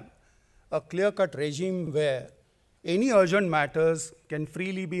have a clear-cut regime where any urgent matters can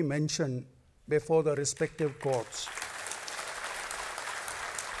freely be mentioned before the respective courts.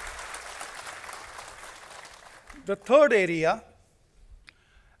 The third area,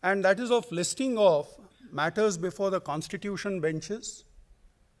 and that is of listing of matters before the constitution benches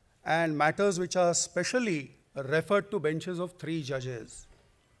and matters which are specially referred to benches of 3 judges.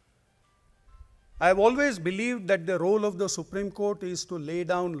 I have always believed that the role of the Supreme Court is to lay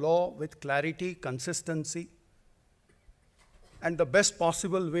down law with clarity, consistency, and the best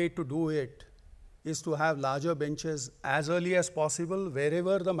possible way to do it is to have larger benches as early as possible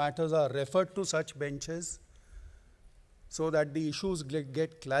wherever the matters are referred to such benches, so that the issues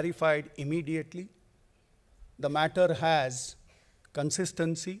get clarified immediately. The matter has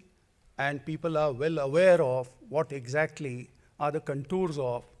consistency and people are well aware of what exactly are the contours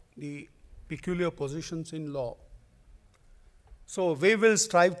of the peculiar positions in law. So we will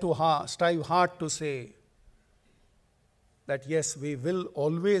strive hard to say that yes, we will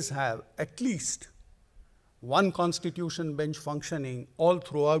always have at least one constitution bench functioning all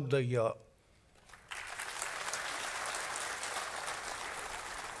throughout the year.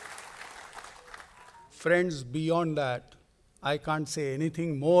 Friends, beyond that, I can't say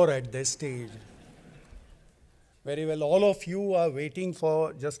anything more at this stage. Very well, all of you are waiting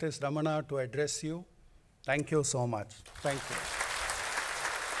for Justice Ramana to address you. Thank you so much. Thank you.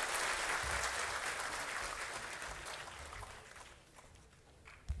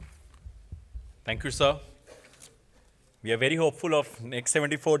 Thank you, sir. We are very hopeful of next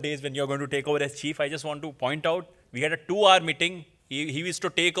 74 days when you are going to take over as chief. I just want to point out, we had a 2-hour meeting. He was to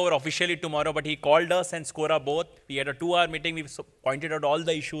take over officially tomorrow, but he called us and Scora both. We had a 2-hour meeting. We pointed out all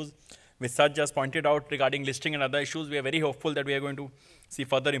the issues which Saj just pointed out regarding listing and other issues. We are very hopeful that we are going to see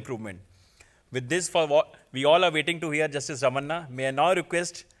further improvement. With this, for what we all are waiting to hear Justice Ramana. May I now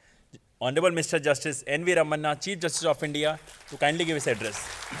request Honorable Mr. Justice N.V. Ramana, Chief Justice of India, to kindly give his address.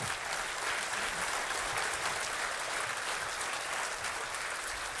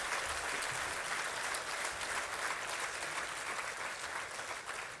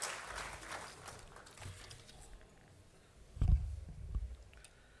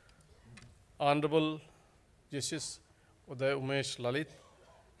 Honorable Justice Uday Umesh Lalit,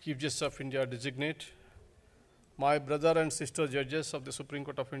 Chief Justice of India designate, my brother and sister judges of the Supreme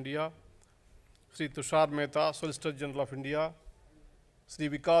Court of India, Sri Tushar Mehta, Solicitor General of India, Sri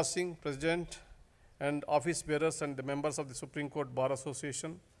Vikas Singh, President and office bearers and the members of the Supreme Court Bar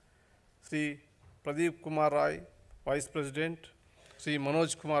Association, Sri Pradeep Kumar Rai, Vice President, Sri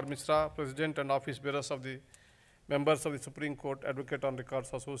Manoj Kumar Mishra, President and office bearers of the members of the Supreme Court Advocate on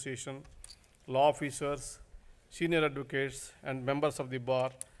Records Association, law officers, senior advocates, and members of the bar,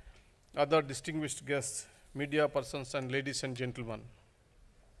 other distinguished guests, media persons, and ladies and gentlemen.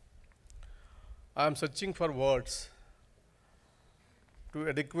 I am searching for words to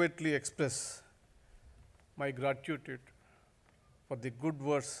adequately express my gratitude for the good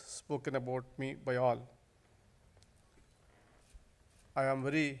words spoken about me by all. I am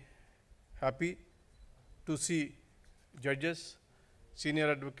very happy to see judges,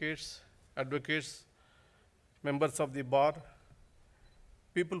 senior advocates, members of the bar,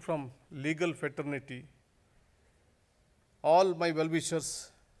 people from legal fraternity, all my well-wishers,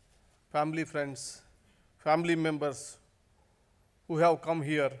 family friends, family members who have come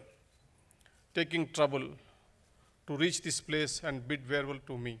here taking trouble to reach this place and bid farewell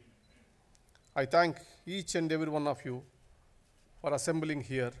to me. I thank each and every one of you for assembling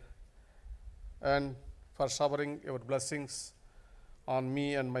here and for showering your blessings on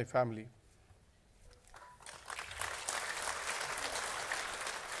me and my family.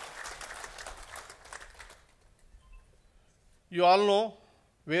 You all know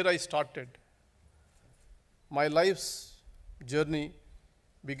where I started. My life's journey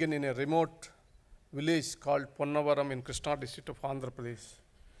began in a remote village called Ponnavaram in Krishna district of Andhra Pradesh,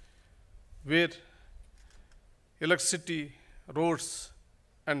 where electricity, roads,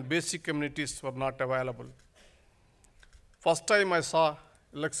 and basic amenities were not available. First time I saw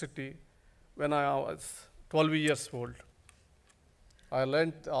electricity when I was 12 years old. I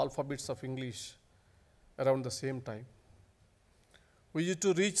learned the alphabets of English around the same time. We used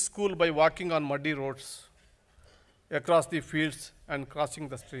to reach school by walking on muddy roads, across the fields and crossing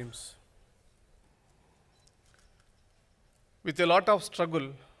the streams. With a lot of struggle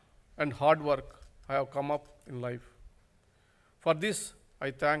and hard work, I have come up in life. For this,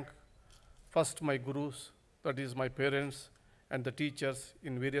 I thank first my gurus, that is my parents and the teachers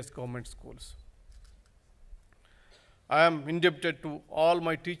in various government schools. I am indebted to all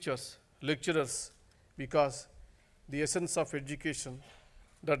my teachers, lecturers, because the essence of education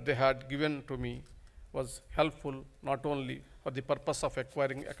that they had given to me was helpful not only for the purpose of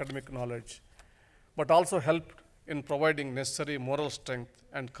acquiring academic knowledge, but also helped in providing necessary moral strength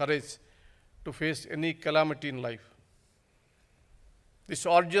and courage to face any calamity in life. This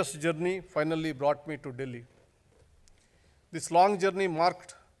arduous journey finally brought me to Delhi. This long journey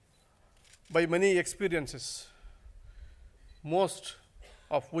marked by many experiences, most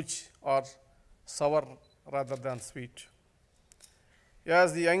of which are sour rather than sweet.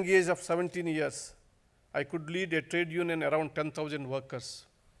 As the young age of 17 years, I could lead a trade union around 10,000 workers.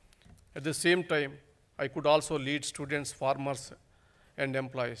 At the same time, I could also lead students, farmers, and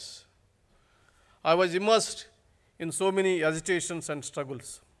employees. I was immersed in so many agitations and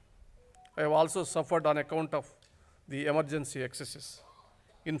struggles. I have also suffered on account of the emergency excesses.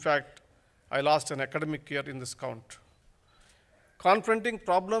 In fact, I lost an academic year in this count. Confronting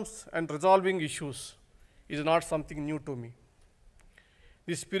problems and resolving issues is not something new to me.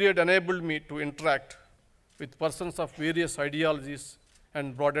 This period enabled me to interact with persons of various ideologies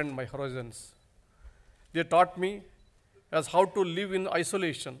and broadened my horizons. They taught me as how to live in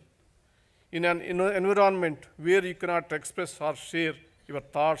isolation, in an environment where you cannot express or share your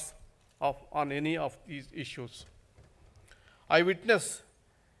thoughts on any of these issues. I witness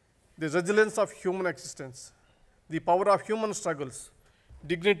the resilience of human existence, the power of human struggles,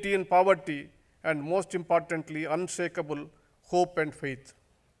 dignity in poverty, and most importantly, unshakable hope and faith.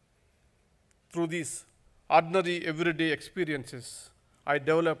 Through these ordinary everyday experiences, I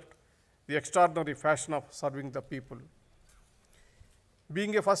developed the extraordinary fashion of serving the people.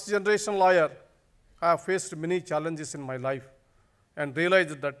 Being a first-generation lawyer, I have faced many challenges in my life and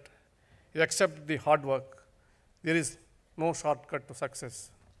realized that except the hard work, there is no shortcut to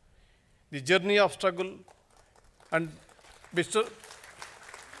success. The journey of struggle and bitter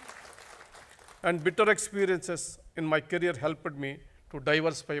experiences in my career helped me to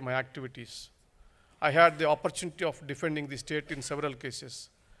diversify my activities. I had the opportunity of defending the state in several cases.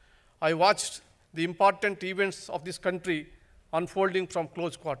 I watched the important events of this country unfolding from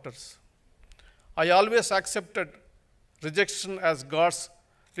close quarters. I always accepted rejection as God's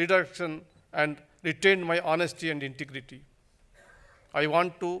redirection and retained my honesty and integrity. I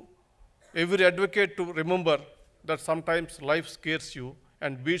want every advocate to remember that sometimes life scares you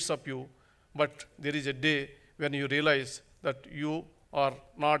and beats up you, but there is a day when you realize that you are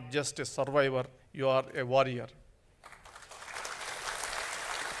not just a survivor, you are a warrior.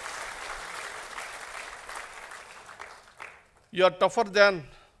 You are tougher than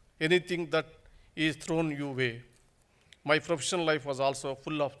anything that is thrown your way. My professional life was also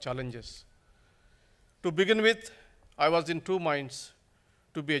full of challenges. To begin with, I was in two minds,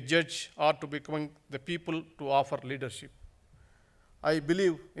 to be a judge or to become the people to offer leadership. I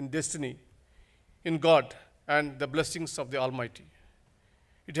believe in destiny, in God, and the blessings of the Almighty.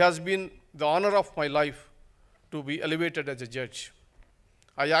 It has been the honor of my life to be elevated as a judge.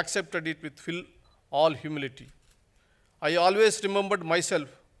 I accepted it with all humility. I always remembered myself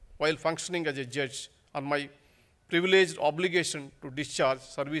while functioning as a judge on my privileged obligation to discharge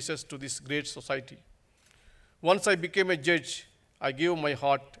services to this great society. Once I became a judge, I gave my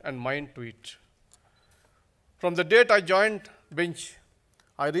heart and mind to it. From the date I joined bench,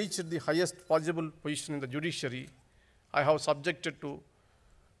 I reached the highest possible position in the judiciary. I have subjected to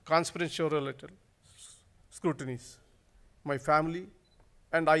conspiratorial scrutinies. My family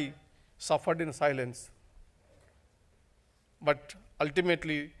and I suffered in silence. But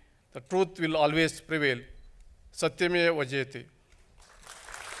ultimately, the truth will always prevail. Satyameva Jayate.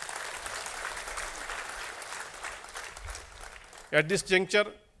 At this juncture,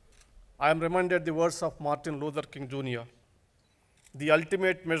 I am reminded the words of Martin Luther King Jr. The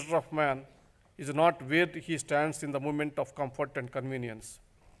ultimate measure of man is not where he stands in the moment of comfort and convenience,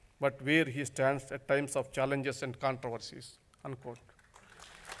 but where he stands at times of challenges and controversies, unquote.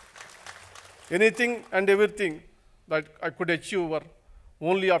 Anything and everything that I could achieve were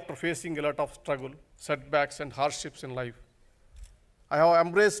only after facing a lot of struggle, setbacks, and hardships in life. I have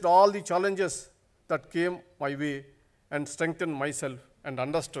embraced all the challenges that came my way and strengthened myself and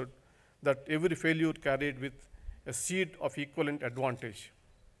understood that every failure carried with a seed of equivalent advantage.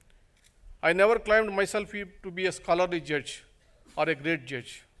 I never claimed myself to be a scholarly judge or a great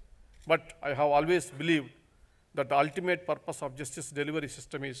judge, but I have always believed that the ultimate purpose of justice delivery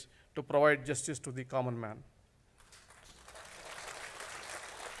system is to provide justice to the common man.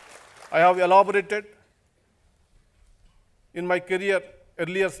 I have elaborated in my career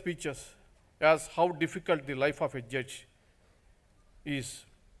earlier speeches as how difficult the life of a judge is.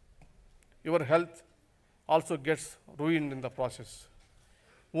 Your health also gets ruined in the process.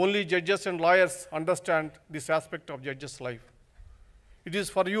 Only judges and lawyers understand this aspect of judges' life. It is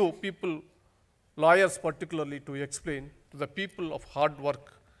for you people, lawyers particularly, to explain to the people of hard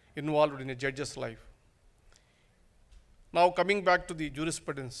work involved in a judge's life. Now coming back to the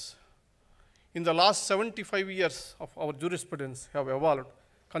jurisprudence. In the last 75 years of our jurisprudence have evolved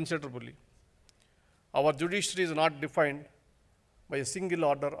considerably. Our judiciary is not defined by a single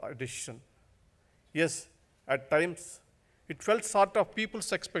order or decision. Yes, at times it fell short of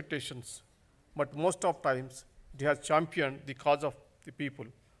people's expectations, but most of times it has championed the cause of the people.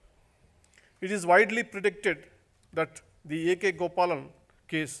 It is widely predicted that the A.K. Gopalan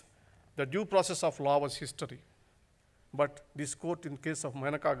case, the due process of law was history. But this court in case of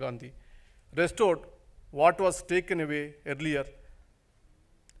Maneka Gandhi restored what was taken away earlier.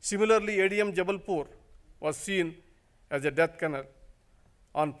 Similarly, ADM Jabalpur was seen as a death knell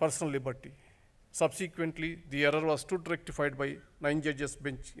on personal liberty. Subsequently, the error was stood rectified by 9 judges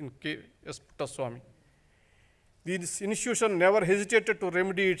bench in K.S. Puttaswamy. This institution never hesitated to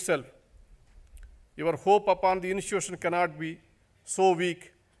remedy itself. Your hope upon the institution cannot be so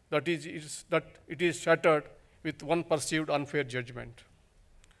weak that it is shattered with one perceived unfair judgment.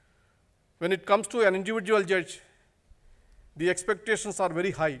 When it comes to an individual judge, the expectations are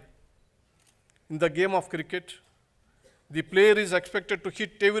very high. In the game of cricket, the player is expected to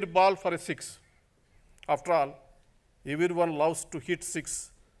hit every ball for a six. After all, everyone loves to hit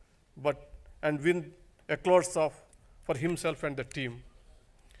six, and win accolades for himself and the team.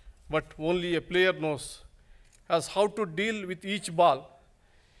 But only a player knows as how to deal with each ball,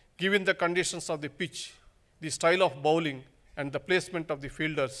 given the conditions of the pitch, the style of bowling, and the placement of the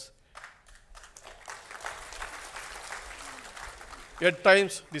fielders. At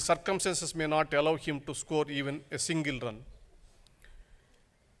times, the circumstances may not allow him to score even a single run.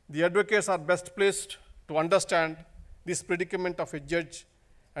 The advocates are best placed to understand this predicament of a judge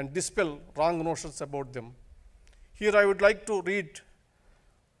and dispel wrong notions about them. Here I would like to read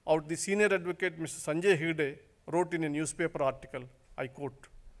out the senior advocate, Mr. Sanjay Hegde, wrote in a newspaper article, I quote,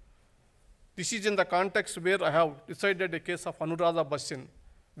 "This is in the context where I have decided a case of Anuradha Bachchan,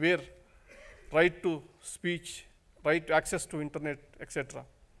 where right to speech, right to access to internet, etc.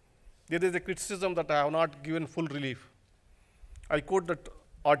 There is a criticism that I have not given full relief." I quote that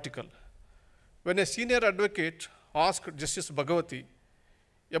article. When a senior advocate asked Justice Bhagwati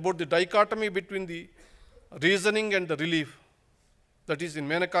about the dichotomy between the reasoning and the relief, that is in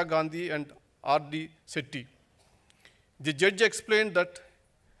Maneka Gandhi and R.D. Sethi, the judge explained that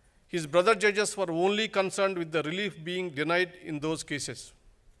his brother judges were only concerned with the relief being denied in those cases.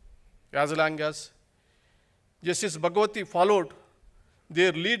 As long as Justice Bhagwati followed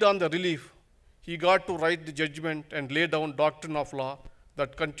their lead on the relief, he got to write the judgment and lay down doctrine of law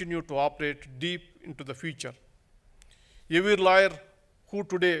that continued to operate deep into the future. Every lawyer who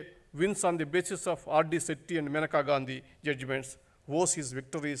today wins on the basis of R.D. Sethi and Maneka Gandhi judgments owes his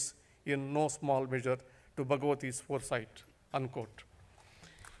victories in no small measure to Bhagwati's foresight, unquote.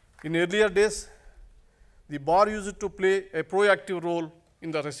 In earlier days, the bar used to play a proactive role in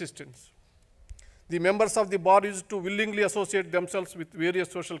the resistance. The members of the bar used to willingly associate themselves with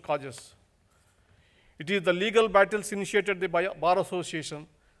various social causes. It is the legal battles initiated by Bar Association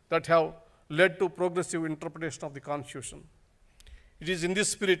that have led to progressive interpretation of the Constitution. It is in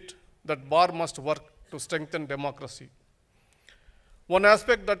this spirit that bar must work to strengthen democracy. One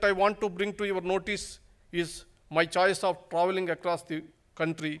aspect that I want to bring to your notice is my choice of traveling across the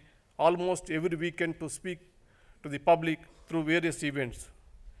country almost every weekend to speak to the public through various events.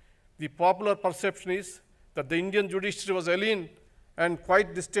 The popular perception is that the Indian judiciary was alien and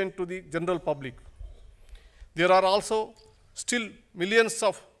quite distant to the general public. There are also still millions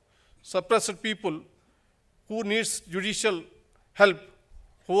of suppressed people who need judicial help,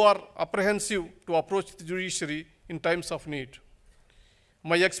 who are apprehensive to approach the judiciary in times of need.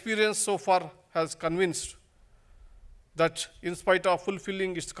 My experience so far has convinced that in spite of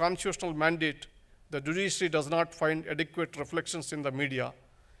fulfilling its constitutional mandate, the judiciary does not find adequate reflections in the media,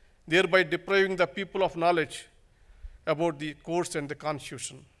 thereby depriving the people of knowledge about the courts and the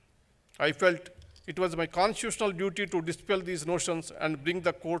Constitution. I felt it was my constitutional duty to dispel these notions and bring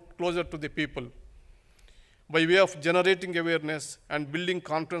the court closer to the people by way of generating awareness and building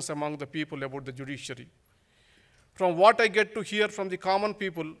confidence among the people about the judiciary. From what I get to hear from the common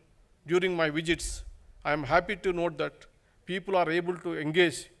people during my visits, I am happy to note that people are able to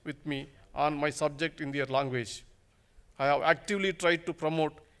engage with me on my subject in their language. I have actively tried to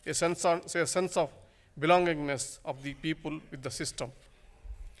promote a sense of belongingness of the people with the system.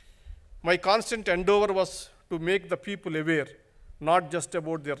 My constant endeavor was to make the people aware, not just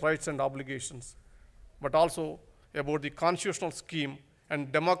about their rights and obligations, but also about the constitutional scheme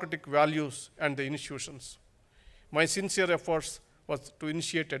and democratic values and the institutions. My sincere efforts was to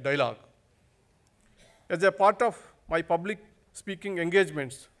initiate a dialogue. As a part of my public speaking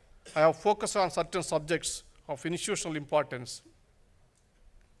engagements, I have focused on certain subjects of institutional importance.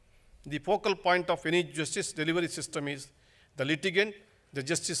 The focal point of any justice delivery system is the litigant, the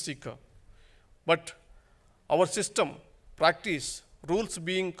justice seeker. But our system, practice, rules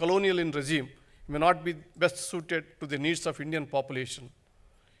being colonial in regime may not be best suited to the needs of Indian population.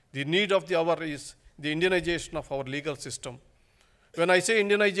 The need of the hour is the Indianization of our legal system. When I say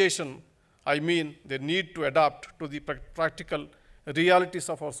Indianization, I mean the need to adapt to the practical realities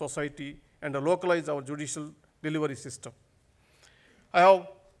of our society and localize our judicial delivery system. I have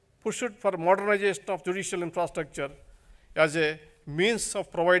pushed for modernization of judicial infrastructure as a means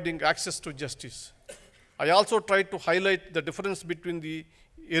of providing access to justice. I also tried to highlight the difference between the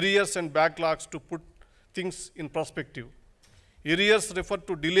arrears and backlogs to put things in perspective. Arrears refer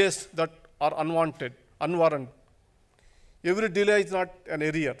to delays that are unwanted, unwarranted. Every delay is not an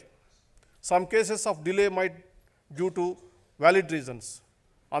arrear. Some cases of delay might be due to valid reasons.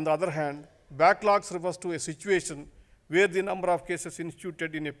 On the other hand, backlogs refers to a situation where the number of cases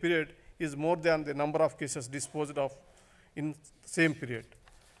instituted in a period is more than the number of cases disposed of in the same period.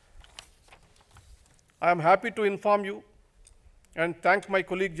 I am happy to inform you and thank my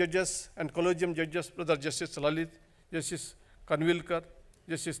colleague judges and collegium judges, Brother Justice Lalit, Justice Kanvilkar,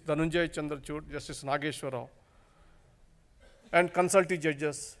 Justice Dhananjay Chandrachud, Justice Nageshwar Rao, and consulting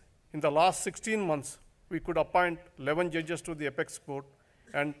judges. In the last 16 months, we could appoint 11 judges to the apex court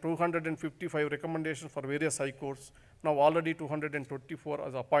and 255 recommendations for various high courts. Now already 224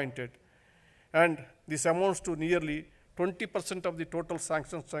 are appointed. And this amounts to nearly 20% of the total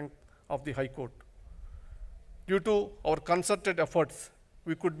sanction strength of the high court. Due to our concerted efforts,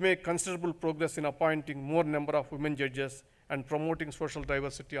 we could make considerable progress in appointing more number of women judges and promoting social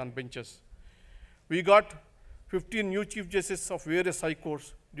diversity on benches. We got 15 new chief justices of various high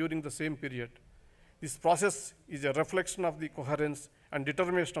courts during the same period. This process is a reflection of the coherence and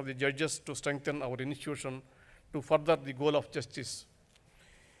determination of the judges to strengthen our institution to further the goal of justice.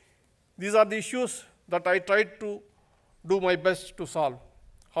 These are the issues that I tried to do my best to solve.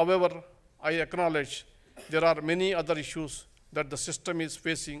 However, I acknowledge there are many other issues that the system is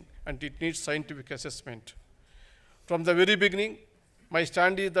facing and it needs scientific assessment. From the very beginning, my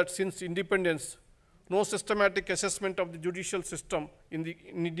stand is that since independence, no systematic assessment of the judicial system in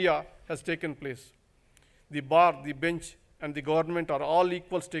India has taken place. The bar, the bench, and the government are all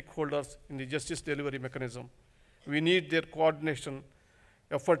equal stakeholders in the justice delivery mechanism. We need their coordination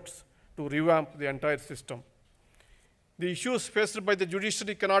efforts to revamp the entire system. The issues faced by the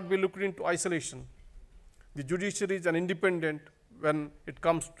judiciary cannot be looked into isolation. The judiciary is an independent when it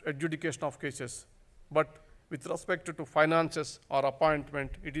comes to adjudication of cases. But with respect to finances or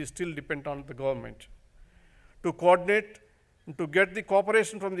appointment, it is still dependent on the government. To coordinate and to get the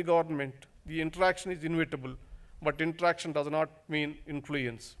cooperation from the government, the interaction is inevitable, but interaction does not mean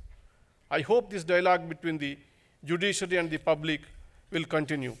influence. I hope this dialogue between the judiciary and the public will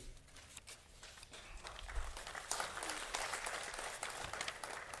continue.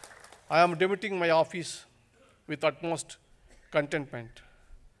 I am devoting my office with utmost contentment.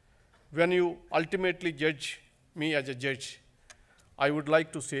 When you ultimately judge me as a judge, I would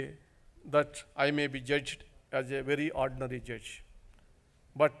like to say that I may be judged as a very ordinary judge,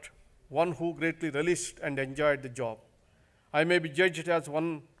 but one who greatly relished and enjoyed the job. I may be judged as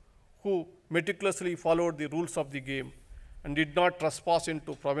one who meticulously followed the rules of the game and did not trespass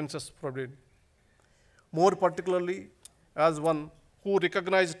into province's providence. More particularly, as one who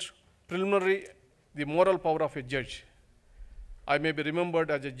recognized preliminarily the moral power of a judge. I may be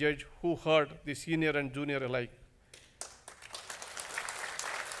remembered as a judge who heard the senior and junior alike.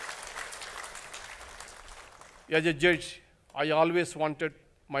 As a judge, I always wanted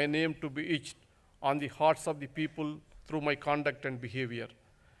my name to be etched on the hearts of the people through my conduct and behavior,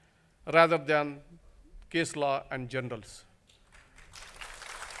 rather than case law and generals.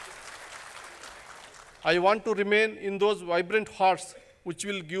 I want to remain in those vibrant hearts which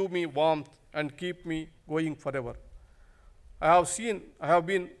will give me warmth and keep me going forever. I have seen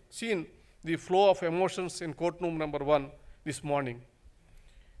the flow of emotions in courtroom number 1 this morning.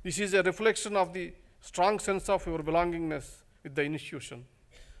 This is a reflection of the strong sense of your belongingness with the institution.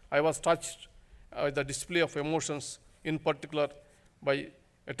 I was touched by the display of emotions, in particular by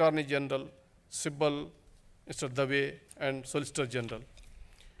Attorney General, Sibal, Mr. Dave, and Solicitor General.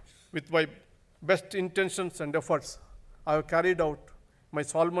 With my best intentions and efforts, I have carried out my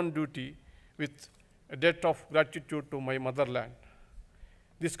solemn duty with a debt of gratitude to my motherland.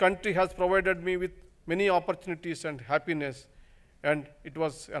 This country has provided me with many opportunities and happiness, and it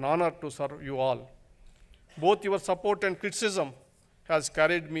was an honor to serve you all. Both your support and criticism has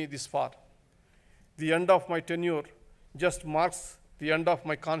carried me this far. The end of my tenure just marks the end of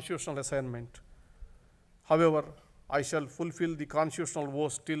my constitutional assignment. However, I shall fulfill the constitutional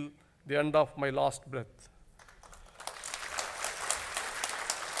vows till the end of my last breath.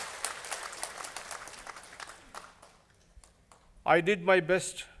 I did my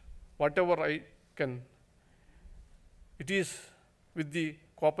best, whatever I can. It is with the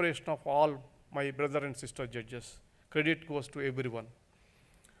cooperation of all my brother and sister judges. Credit goes to everyone.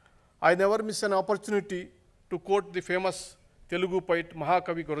 I never miss an opportunity to quote the famous Telugu poet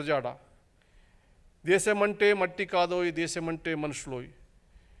Mahakavi Gurajada. Desamante matti kadoi, desamante manushloi.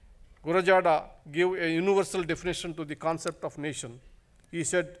 Gurajada gave a universal definition to the concept of nation. He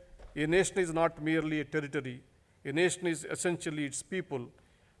said, a nation is not merely a territory. A nation is essentially its people.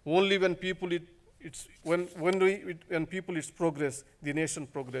 Only when people progress, the nation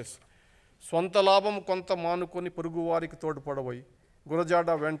progress. Swanta labam konta manukoni poruguvariki todupadavai.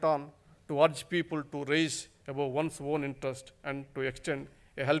 Gurajada went on to urge people to raise above one's own interest and to extend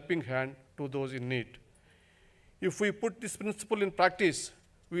a helping hand to those in need. If we put this principle in practice,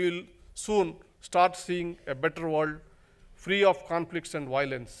 we will soon start seeing a better world free of conflicts and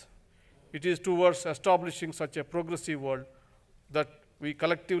violence. It is towards establishing such a progressive world that we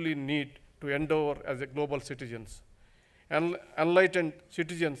collectively need to endeavor as a global citizens. Enlightened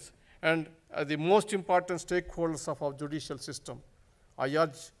citizens and as the most important stakeholders of our judicial system, I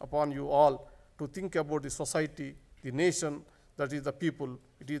urge upon you all to think about the society, the nation, that is the people.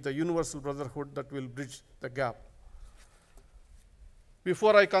 It is the universal brotherhood that will bridge the gap.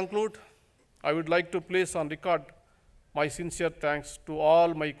 Before I conclude, I would like to place on record my sincere thanks to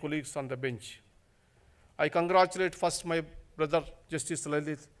all my colleagues on the bench. I congratulate first my brother, Justice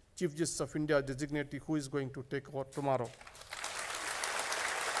Lalit, Chief Justice of India designate, who is going to take over tomorrow.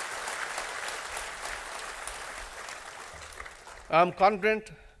 I am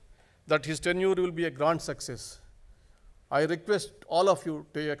confident that his tenure will be a grand success. I request all of you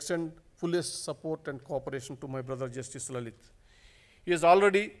to extend fullest support and cooperation to my brother Justice Lalit. He has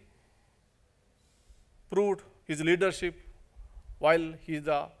already proved his leadership while he is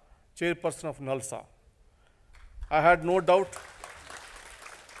the chairperson of NALSA. I had no doubt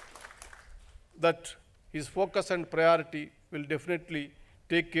that his focus and priority will definitely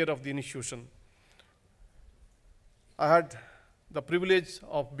take care of the institution. I had the privilege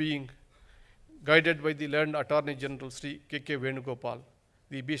of being guided by the learned Attorney General Sri K.K. Venugopal,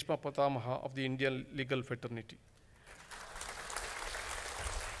 the Bhishma Pitamaha of the Indian legal fraternity.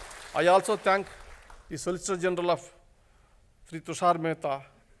 I also thank the Solicitor General of Sri Tushar Mehta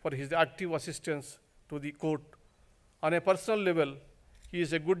for his active assistance to the court. On a personal level, he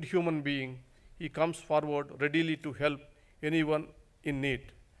is a good human being. He comes forward readily to help anyone in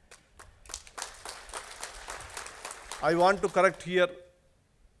need. I want to correct here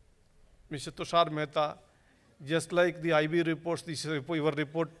Mr. Tushar Mehta, just like the IB reports, this your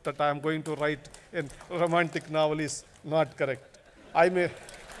report that I am going to write in romantic novel is not correct. I may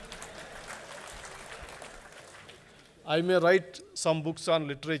write some books on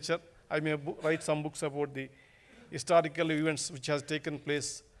literature. I may write some books about the historical events which has taken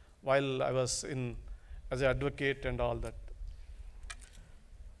place while I was in as an advocate and all that.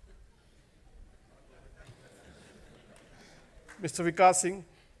 Mr. Vikas Singh,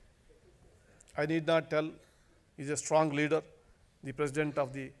 I need not tell, he's a strong leader, the president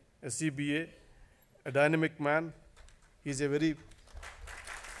of the SCBA, a dynamic man. He's a very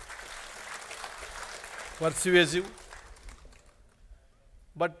persuasive.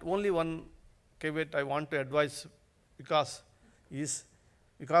 But only one caveat I want to advise Vikas is,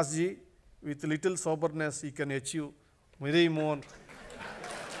 Vikas ji, with little soberness, he can achieve many more.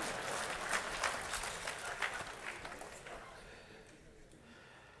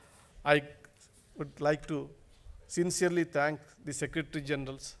 I would like to sincerely thank the Secretary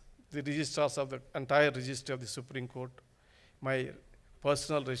Generals, the registrars of the entire register of the Supreme Court. My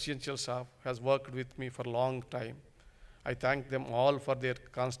personal residential staff has worked with me for a long time. I thank them all for their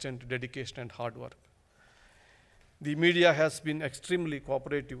constant dedication and hard work. The media has been extremely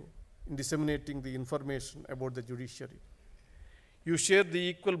cooperative in disseminating the information about the judiciary. You share the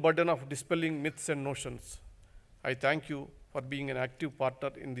equal burden of dispelling myths and notions. I thank you for being an active partner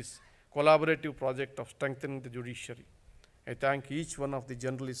in this collaborative project of strengthening the judiciary. I thank each one of the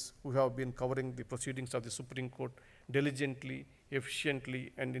journalists who have been covering the proceedings of the Supreme Court diligently,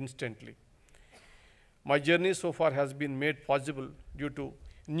 efficiently, and instantly. My journey so far has been made possible due to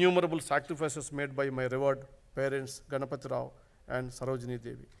innumerable sacrifices made by my revered parents, Ganapati Rao and Sarojini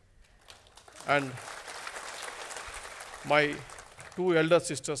Devi. And my two elder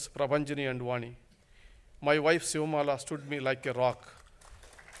sisters, Prabhanjani and Vani. My wife, Sivamala, stood me like a rock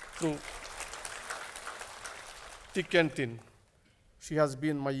through thick and thin. She has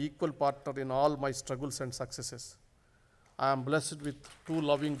been my equal partner in all my struggles and successes. I am blessed with two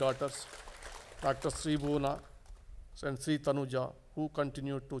loving daughters, Dr. Sri Bhuvana and Sri Tanuja, who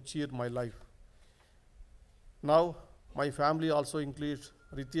continue to cheer my life. Now, my family also includes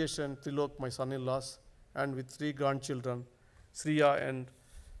Ritesh and Trilok, my son-in-laws, and with three grandchildren, Sriya and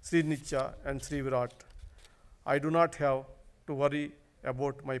Sri Nitya and Sri Virat. I do not have to worry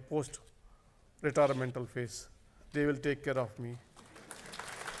about my post-retirement phase. They will take care of me.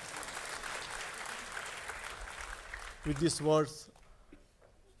 With these words,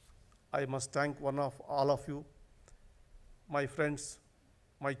 I must thank one of all of you, my friends,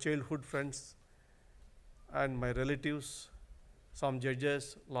 my childhood friends, and my relatives. Some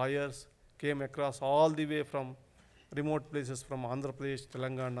judges, lawyers came across all the way from remote places from Andhra Pradesh,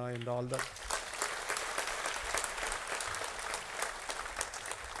 Telangana, and all that.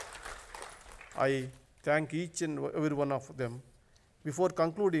 I thank each and every one of them. Before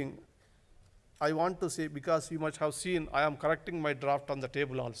concluding, I want to say, because you must have seen, I am correcting my draft on the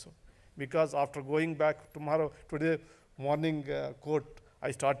table also. Because after going back today morning court,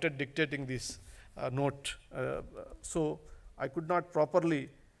 I started dictating this note. So I could not properly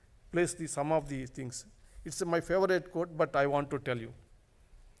place some of the things. It's my favorite quote, but I want to tell you.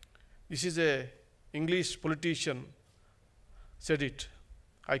 This is a English politician said it.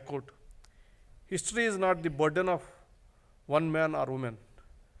 I quote, "History is not the burden of one man or woman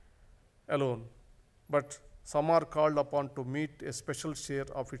alone, but some are called upon to meet a special share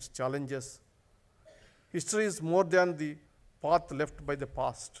of its challenges. History is more than the path left by the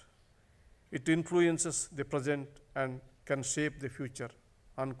past. It influences the present and can shape the future,"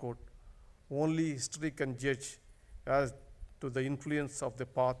 unquote. Only history can judge as to the influence of the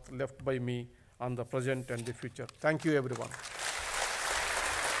path left by me on the present and the future. Thank you, everyone.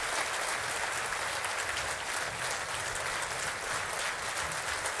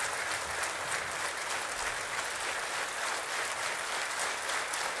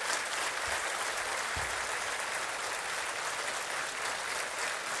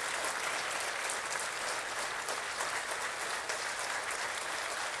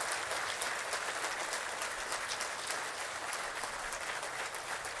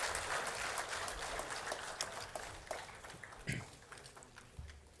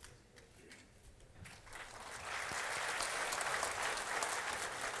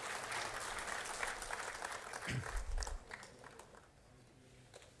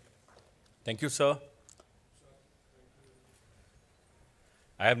 Thank you, sir.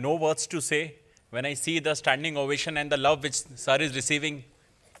 I have no words to say when I see the standing ovation and the love which sir is receiving.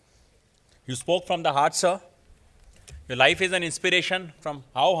 You spoke from the heart, sir. Your life is an inspiration from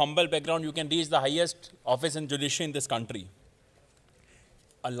how humble background you can reach the highest office in judiciary in this country.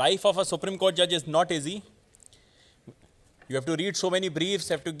 A life of a Supreme Court judge is not easy. You have to read so many briefs,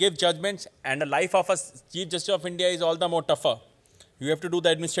 have to give judgments, and the life of a Chief Justice of India is all the more tougher. You have to do the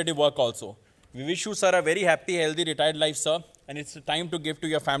administrative work also. We wish you, sir, a very happy, healthy, retired life, sir. And it's time to give to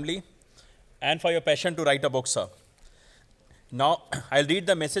your family and for your passion to write a book, sir. Now, I'll read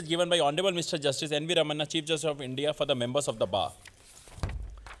the message given by Honorable Mr. Justice N.V. Ramana, Chief Justice of India, for the members of the bar.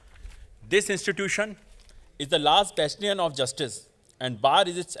 This institution is the last bastion of justice, and bar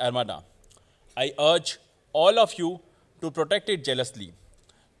is its armada. I urge all of you to protect it jealously.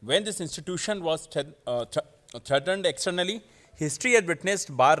 When this institution was threatened externally, history had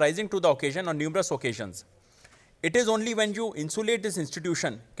witnessed bar rising to the occasion on numerous occasions. It is only when you insulate this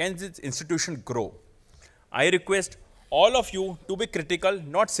institution can this institution grow. I request all of you to be critical,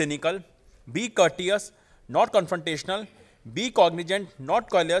 not cynical, be courteous, not confrontational, be cognizant, not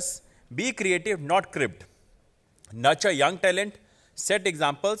callous, be creative, not cribbed. Nurture young talent, set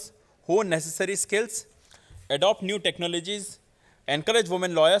examples, hone necessary skills, adopt new technologies, encourage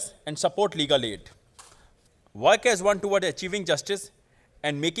women lawyers, and support legal aid. Work as one toward achieving justice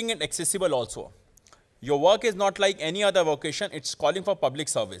and making it accessible also. Your work is not like any other vocation, it's calling for public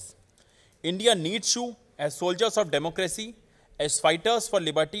service. India needs you as soldiers of democracy, as fighters for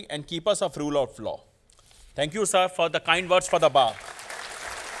liberty and keepers of rule of law. Thank you, sir, for the kind words for the bar.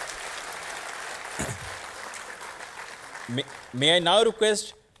 May I now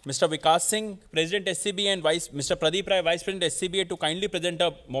request Mr. Vikas Singh, President SCBA, and Mr. Pradeep Rai, Vice President SCBA, to kindly present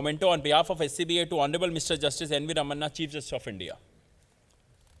a memento on behalf of SCBA to Honorable Mr. Justice N.V. Ramana, Chief Justice of India.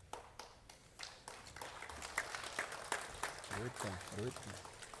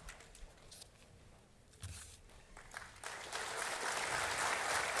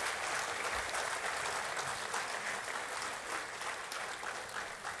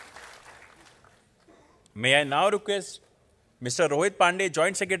 May I now request Mr. Rohit Pandey,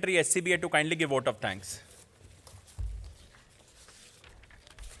 Joint Secretary, SCBA, to kindly give vote of thanks.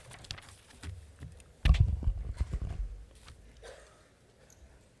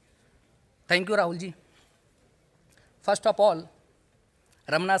 Thank you, Rahul ji. First of all,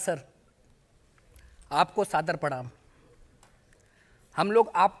 Ramna sir, आपको सादर प्रणाम। हम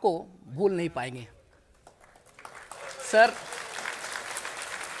लोग आपको भूल नहीं पाएंगे।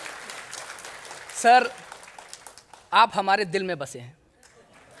 Sir, आप हमारे दिल में बसे हैं।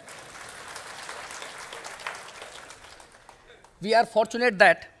 We are fortunate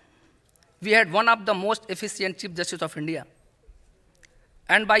that we had one of the most efficient Chief Justice of India,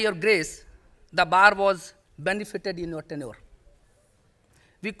 and by your grace, the bar was benefited in your tenure.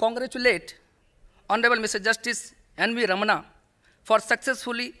 We congratulate Honorable Mr. Justice N.V. Ramana for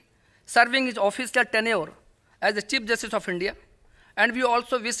successfully serving his official tenure as the Chief Justice of India, and we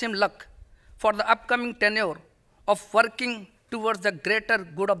also wish him luck for the upcoming tenure of working towards the greater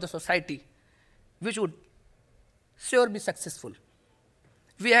good of the society, which would sure be successful.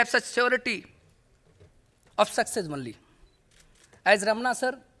 We have such surety of success only. As Ramana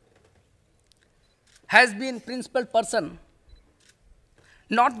sir has been principal person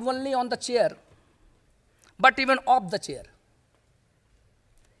not only on the chair, but even off the chair.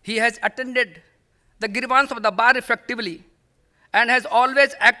 He has attended the grievance of the bar effectively and has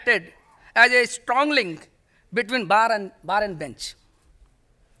always acted as a strong link between bar and bench.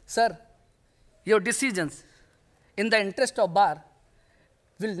 Sir, your decisions in the interest of bar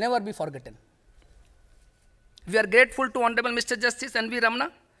will never be forgotten. We are grateful to Honorable Mr. Justice N.V.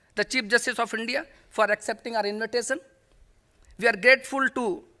 Ramana, the Chief Justice of India, for accepting our invitation. We are grateful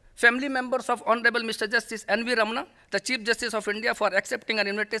to family members of Honorable Mr. Justice N.V. Ramana, the Chief Justice of India, for accepting our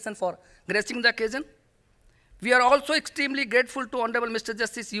invitation for gracing the occasion. We are also extremely grateful to Honorable Mr.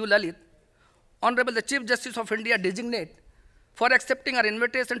 Justice U. Lalit, Honorable the Chief Justice of India designate, for accepting our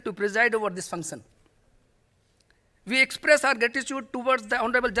invitation to preside over this function. We express our gratitude towards the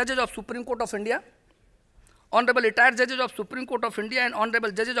Honorable Judges of Supreme Court of India, Honorable Retired Judges of Supreme Court of India, and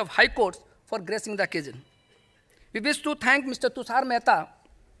Honorable Judges of High Courts for gracing the occasion. We wish to thank Mr. Tushar Mehta,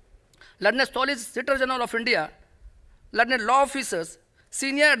 learned Solicitor General of India, learned law officers,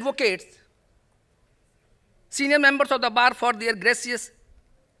 senior advocates, senior members of the bar for their gracious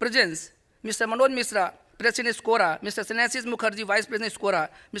presence, Mr. Manoj Mishra, President Skora, Mr. Snehasis Mukherjee, Vice President Skora,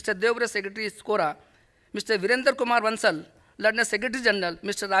 Mr. Devra, Secretary Skora, Mr. Virender Kumar Vansal, learned Secretary General,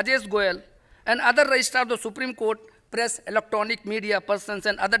 Mr. Rajesh Goyal, and other registrars of the Supreme Court, press, electronic media persons,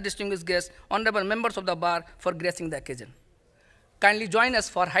 and other distinguished guests, honorable members of the bar, for gracing the occasion. Kindly join us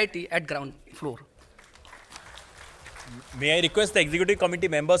for high tea at ground floor. May I request the executive committee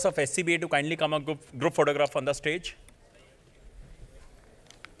members of SCBA to kindly come a group photograph on the stage?